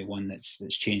definitely one that's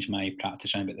changed my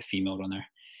practice around about the female runner.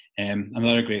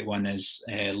 Another great one is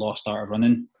Lost Art of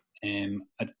Running.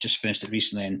 I just finished it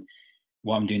recently, and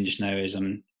what I'm doing just now is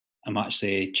I'm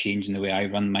actually changing the way I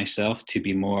run myself to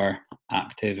be more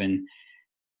active and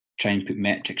try and put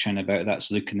metrics around about that.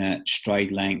 So looking at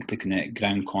stride length, looking at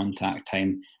ground contact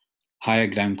time. Higher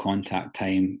ground contact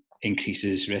time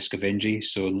increases risk of injury,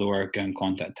 so lower ground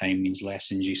contact time means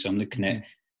less injury. So I'm looking at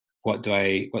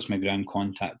what's my ground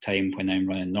contact time when I'm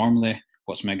running normally,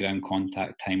 what's my ground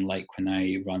contact time like when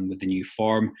I run with the new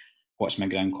form, what's my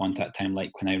ground contact time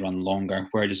like when I run longer,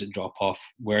 where does it drop off,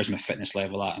 where's my fitness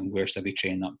level at, and where should I be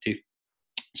training up to.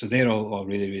 So they're all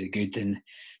really, really good. And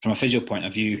from a physio point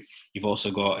of view, you've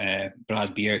also got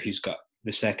Brad Beer, who's got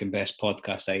the second best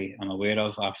podcast I am aware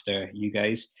of after you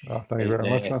guys. Oh, thank you very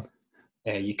much,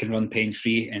 man. You Can Run Pain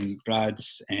Free, and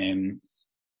Brad's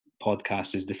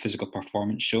podcast is the Physical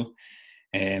Performance Show.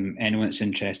 Anyone that's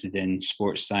interested in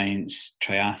sports science,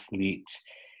 triathlete,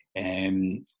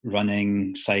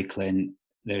 running, cycling,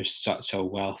 there's such a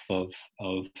wealth of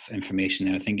information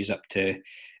there. I think he's up to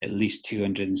at least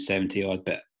 270 odd,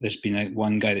 but there's been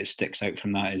one guy that sticks out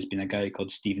from that has been a guy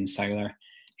called Stephen Seiler.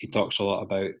 He talks a lot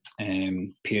about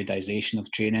periodization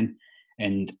of training,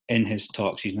 and in his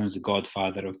talks he's known as the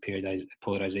godfather of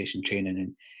polarization training,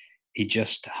 and he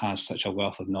just has such a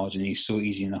wealth of knowledge, and he's so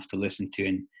easy enough to listen to,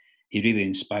 and he really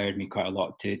inspired me quite a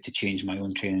lot to change my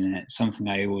own training. And it's something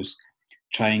I always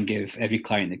try and give every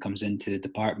client that comes into the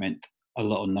department a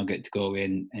little nugget to go away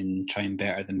and try and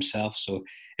better themselves. So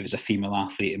if it's a female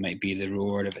athlete, it might be the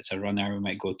Roar. If it's a runner, we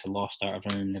might go to Lost Art of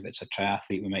Running. If it's a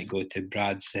triathlete, we might go to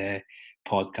Brad's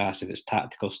podcast. If it's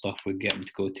tactical stuff, we'd get them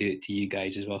to go to you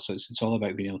guys as well. So it's all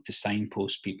about being able to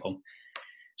signpost people.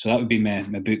 So that would be my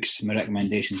books, my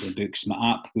recommendations of books.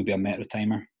 My app would be a Metro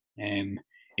Timer.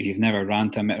 If you've never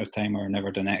ran to a Metro Timer or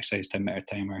never done exercise to a Metro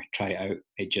Timer, try it out.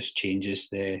 It just changes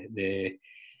the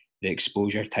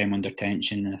exposure time under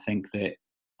tension. And I think that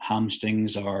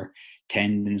hamstrings or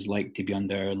tendons like to be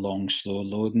under long, slow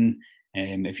loading.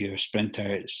 If you're a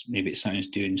sprinter, maybe it's something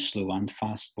that's doing slow and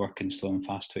fast, working slow and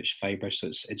fast twitch fibers. So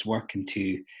it's working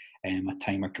to a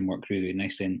timer can work really, really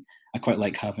nicely. And I quite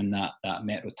like having that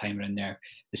Metro Timer in there.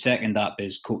 The second app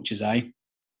is Coach's Eye.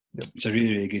 Yep. It's a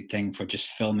really, really good thing for just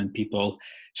filming people,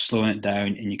 slowing it down,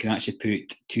 and you can actually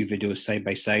put two videos side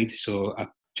by side. So a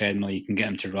treadmill, you can get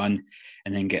them to run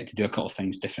and then get to do a couple of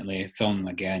things differently, film them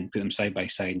again, put them side by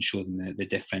side and show them the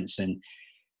difference. And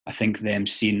I think them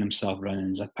seeing themselves running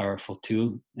is a powerful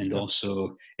tool. And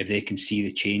also, if they can see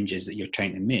the changes that you're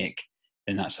trying to make,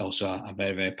 then that's also a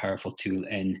very, very powerful tool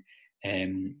in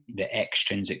the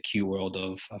extrinsic Q world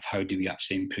of how do we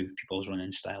actually improve people's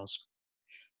running styles.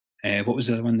 What was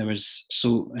the other one? There was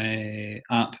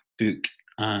app, book,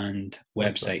 and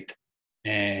website.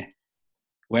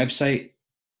 Website.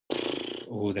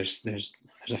 Oh, there's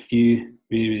a few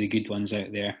really, really good ones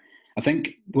out there. I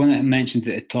think the one that I mentioned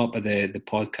at the top of the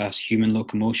podcast, Human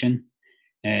Locomotion.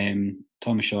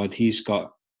 Thomas Shaw, he's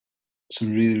got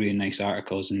some really, really nice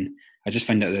articles, and I just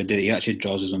found out the other day that he actually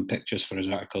draws his own pictures for his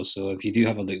articles. So if you do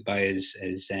have a look by his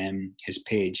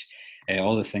page,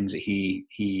 all the things that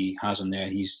he has on there,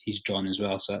 he's drawn as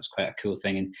well. So that's quite a cool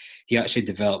thing. And he actually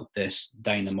developed this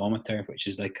dynamometer, which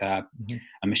is like a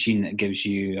machine that gives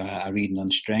you a reading on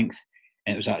strength,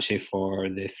 and it was actually for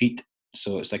the feet.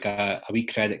 So it's like a wee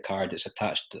credit card that's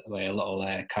attached like a little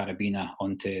carabiner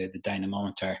onto the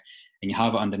dynamometer, and you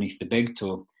have it underneath the big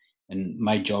toe. And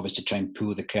my job is to try and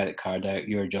pull the credit card out.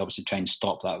 Your job is to try and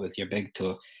stop that with your big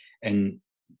toe. And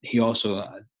he also,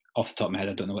 off the top of my head,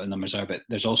 I don't know what the numbers are, but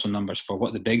there's also numbers for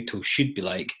what the big toe should be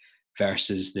like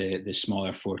versus the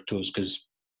smaller four toes, because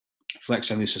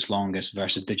flexor lucis longus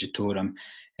versus digitorum,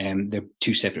 they're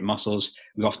two separate muscles.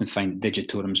 We often find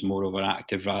digitorum's more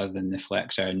overactive rather than the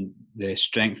flexor, and the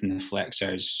strength in the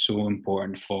flexor is so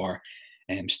important for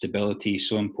stability,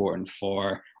 so important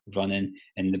for running.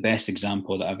 And the best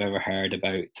example that I've ever heard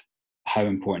about how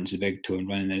important is the big toe in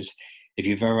running is if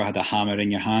you've ever had a hammer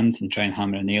in your hand and try and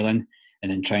hammer a nail in,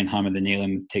 and then try and hammer the nail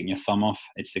in with taking your thumb off.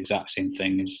 It's the exact same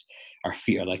thing as our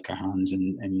feet are like our hands,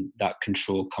 and that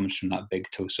control comes from that big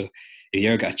toe. So if you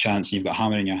ever get a chance and you've got a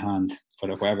hammer in your hand for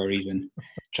whatever reason,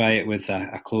 try it with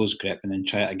a closed grip, and then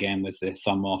try it again with the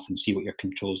thumb off and see what your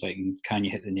control's like, and can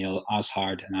you hit the nail as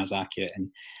hard and as accurate. And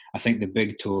I think the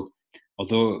big toe,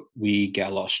 although we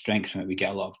get a lot of strength from it, we get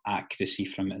a lot of accuracy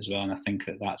from it as well. And I think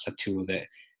that that's a tool that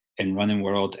in running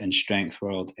world, in strength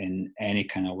world, in any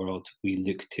kind of world, we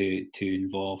look to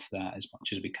involve that as much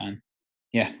as we can.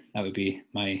 Yeah, that would be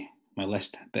my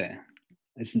list, but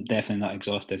it's definitely not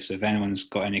exhaustive. So if anyone's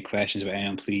got any questions about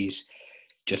anyone, please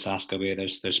just ask away.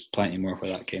 There's plenty more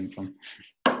where that came from.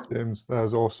 James, that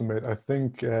was awesome, mate. I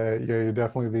think you're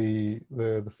definitely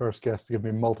the first guest to give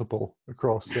me multiple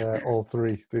across all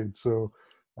three, dude. So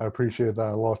I appreciate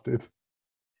that a lot, dude.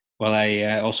 Well,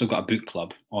 I also got a book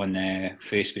club on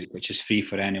Facebook, which is free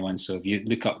for anyone. So if you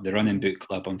look up the Running Book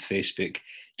Club on Facebook,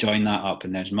 join that up,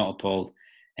 and there's multiple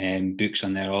books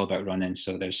on there all about running.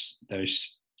 So there's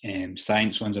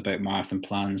science ones about marathon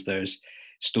plans. There's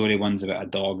story ones about a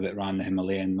dog that ran the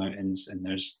Himalayan mountains, and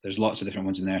there's lots of different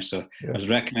ones in there. So there's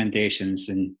recommendations,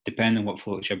 and depending on what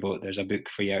floats your boat, there's a book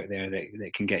for you out there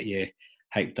that can get you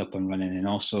hyped up on running. And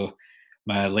also,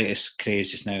 my latest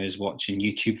craze just now is watching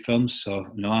YouTube films. So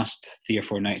in the last 3 or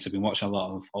 4 nights, I've been watching a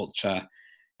lot of ultra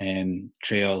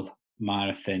trail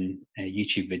marathon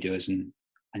YouTube videos, and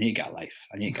I need to get a life.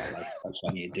 That's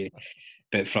what I need to do.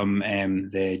 But from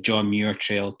the John Muir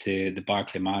Trail to the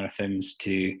Barkley Marathons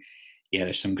to,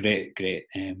 there's some great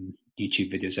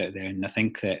YouTube videos out there. And I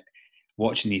think that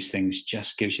watching these things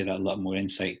just gives you that a lot more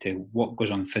insight to what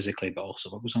goes on physically, but also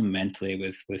what goes on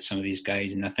mentally with some of these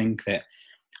guys. And I think that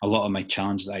a lot of my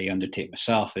challenges that I undertake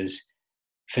myself is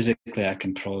physically I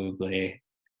can probably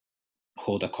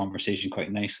hold a conversation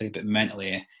quite nicely, but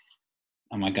mentally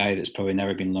I'm a guy that's probably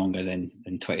never been longer than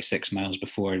 26 miles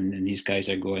before, and these guys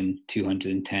are going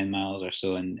 210 miles or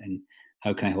so, and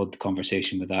how can I hold the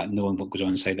conversation with that, knowing what goes on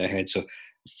inside their head? So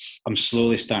I'm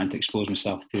slowly starting to expose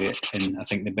myself to it, and I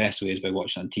think the best way is by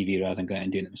watching it on TV rather than going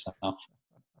and doing it myself.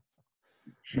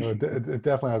 No, it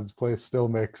definitely has its place still,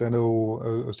 mix. I know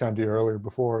I was chatting to you earlier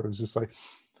before. It was just like,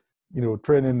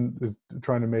 training is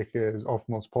trying to make it as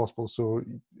optimal as possible. So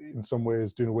in some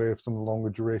ways, doing away with some of the longer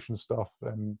duration stuff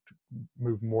and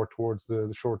move more towards the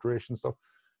short duration stuff.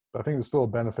 But I think there's still a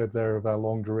benefit there of that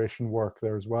long duration work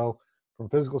there as well, from a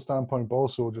physical standpoint, but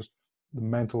also just the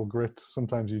mental grit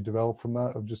sometimes you develop from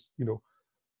that of just,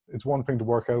 it's one thing to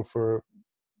work out for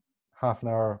half an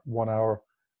hour, 1 hour.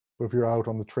 But if you're out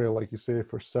on the trail, like you say,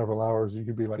 for several hours, you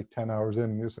could be like 10 hours in,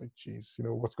 and you're just like, geez,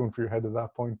 what's going through your head at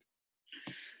that point?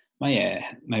 My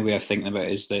way of thinking about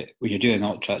it is that when you're doing an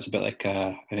ultra, it's a bit like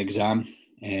an exam.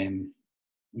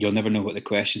 You'll never know what the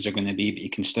questions are going to be, but you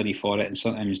can study for it. And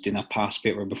sometimes doing a past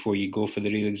paper before you go for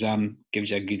the real exam gives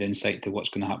you a good insight to what's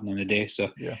going to happen on the day. So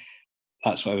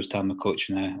that's what I was telling my coach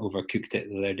when I overcooked it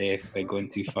the other day by going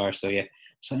too far. So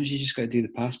sometimes you just got to do the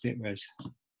past papers.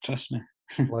 Trust me.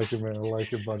 I like it, man. I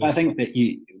like it, buddy. I think that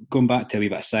going back to a wee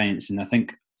bit of science, and I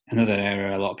think another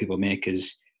error a lot of people make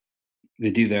is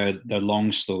they do their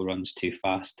long, slow runs too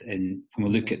fast. And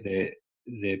when we look at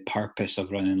the purpose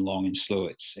of running long and slow,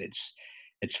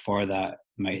 it's for that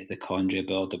mitochondria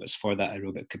buildup. It's for that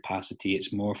aerobic capacity.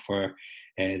 It's more for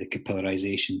the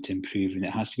capillarization to improve, and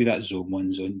it has to be that zone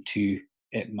 1, zone 2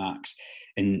 at max.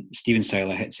 And Stephen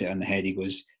Seiler hits it on the head. He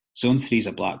goes, zone 3 is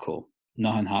a black hole.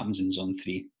 Nothing happens in zone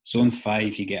 3. Zone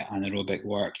 5, you get anaerobic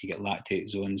work, you get lactate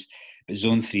zones. But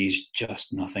zone 3 is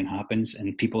just nothing happens.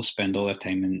 And people spend all their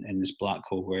time in this black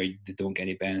hole where they don't get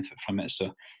any benefit from it.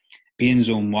 So be in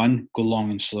zone 1, go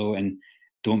long and slow, and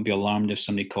don't be alarmed if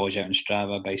somebody calls you out on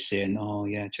Strava by saying, oh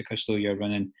yeah, check how slow you're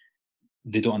running.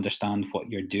 They don't understand what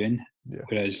you're doing. Yeah.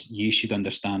 Whereas you should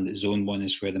understand that zone 1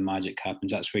 is where the magic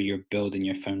happens. That's where you're building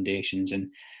your foundations.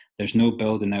 And there's no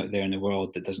building out there in the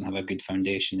world that doesn't have a good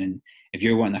foundation. And if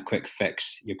you're wanting a quick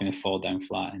fix, you're going to fall down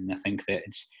flat. And I think that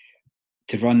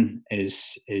to run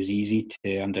is easy.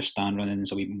 To understand running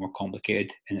is a wee bit more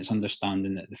complicated. And it's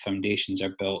understanding that the foundations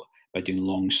are built by doing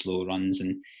long, slow runs.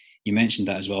 And you mentioned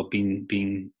that as well,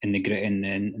 being in the grit and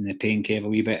in the pain cave a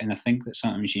wee bit. And I think that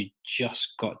sometimes you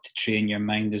just got to train your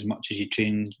mind as much as you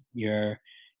train your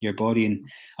body. And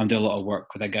I'm doing a lot of work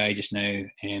with a guy just now,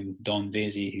 Don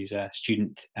Vasey, who's a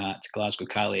student at Glasgow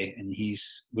Cali, and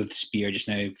he's with Spear just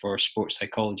now for sports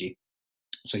psychology.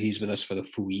 So he's with us for the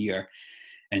full year.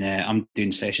 And I'm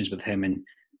doing sessions with him. And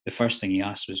the first thing he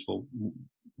asked was, well,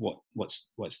 what's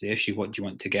the issue? What do you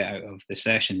want to get out of the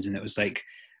sessions? And it was like,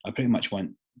 I pretty much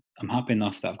went, I'm happy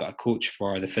enough that I've got a coach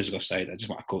for the physical side. I just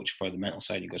want a coach for the mental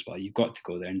side. He goes, well, you've got to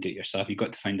go there and do it yourself. You've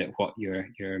got to find out what your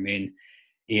main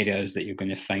areas that you're going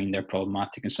to find are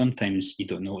problematic. And sometimes you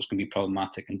don't know what's going to be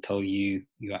problematic until you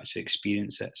actually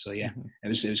experience it. So yeah, it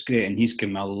was great. And he's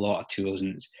given me a lot of tools.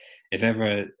 And if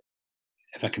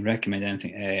I can recommend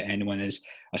anything, anyone, is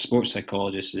a sports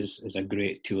psychologist is a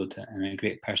great tool and a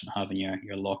great person to have in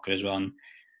your locker as well. And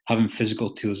having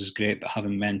physical tools is great, but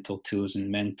having mental tools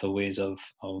and mental ways of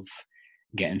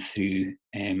getting through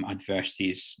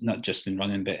adversities, not just in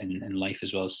running, but in life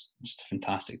as well, is just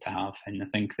fantastic to have. And I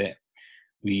think that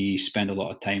we spend a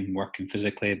lot of time working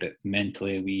physically, but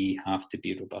mentally we have to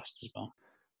be robust as well.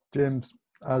 James,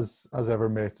 as ever,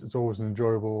 mate, it's always an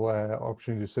enjoyable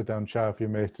opportunity to sit down and chat with you,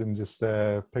 mate, and just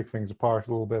pick things apart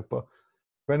a little bit. But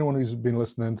for anyone who's been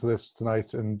listening to this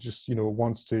tonight and just,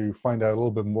 wants to find out a little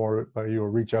bit more about you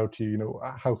or reach out to you,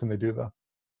 how can they do that?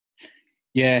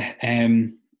 Yeah,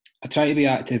 I try to be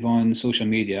active on social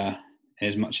media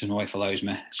as much as my wife allows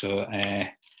me. So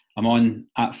I'm on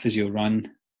 @PhysioRun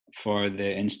for the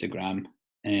Instagram.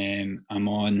 I'm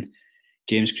on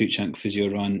James Cruikshank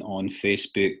PhysioRun on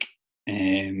Facebook.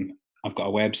 I've got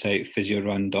a website,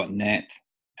 physiorun.net,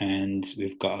 and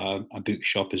we've got a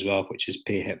bookshop as well, which is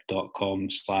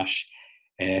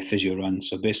payhip.com/PhysioRun.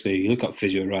 So basically, you look up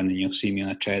PhysioRun and you'll see me on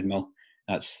a treadmill.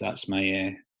 That's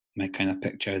my kind of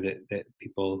picture that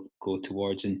people go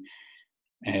towards. And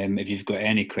if you've got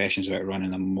any questions about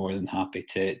running, I'm more than happy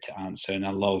to answer. And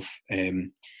I love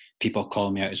people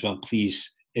calling me out as well.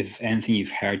 Please, if anything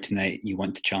you've heard tonight you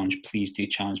want to challenge, please do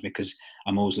challenge me, because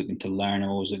I'm always looking to learn. I'm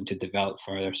always looking to develop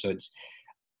further. So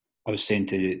I was saying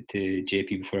to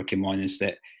JP before I came on, is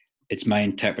that it's my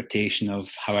interpretation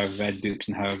of how I've read books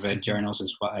and how I've read journals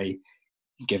is what I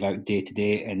give out day to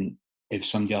day. And if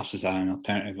somebody else has an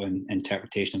alternative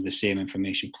interpretation of the same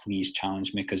information, please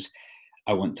challenge me, because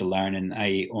I want to learn, and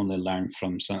I only learn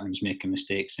from sometimes making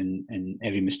mistakes, and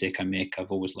every mistake I make,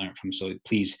 I've always learned from. So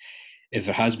please, if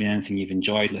there has been anything you've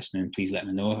enjoyed listening, please let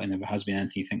me know. And if there has been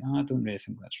anything you think, I don't really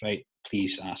think that's right,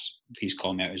 please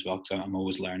call me out as well, because I'm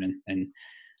always learning and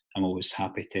I'm always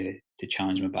happy to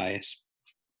challenge my bias.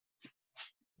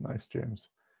 Nice, James.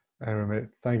 Anyway, mate,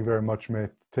 thank you very much, mate.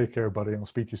 Take care, buddy. I'll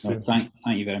speak to you soon. Thank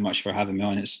you very much for having me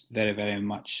on. It's very, very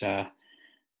much a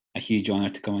huge honour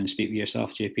to come and speak with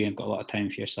yourself, JP. I've got a lot of time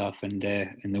for yourself and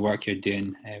the work you're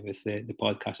doing with the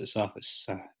podcast itself. It's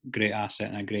a great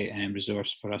asset and a great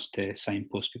resource for us to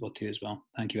signpost people to as well.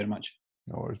 Thank you very much.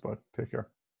 No worries, bud. Take care.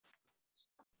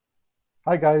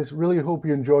 Hi, guys. Really hope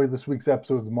you enjoyed this week's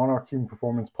episode of the Monarch Human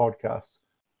Performance Podcast.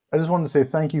 I just wanted to say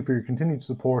thank you for your continued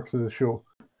support to the show.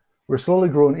 We're slowly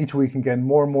growing each week and getting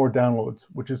more and more downloads,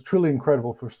 which is truly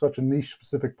incredible for such a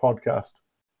niche-specific podcast.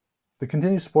 To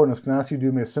continue supporting us, can I ask you to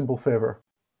do me a simple favor?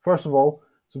 First of all,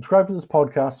 subscribe to this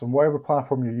podcast on whatever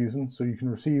platform you're using so you can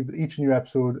receive each new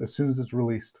episode as soon as it's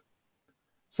released.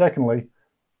 Secondly,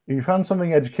 if you found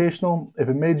something educational, if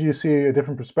it made you see a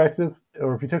different perspective,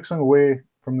 or if you took something away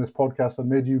from this podcast that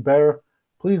made you better,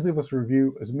 please leave us a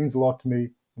review, as it means a lot to me,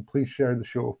 and please share the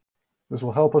show. This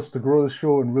will help us to grow the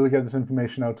show and really get this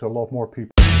information out to a lot more people.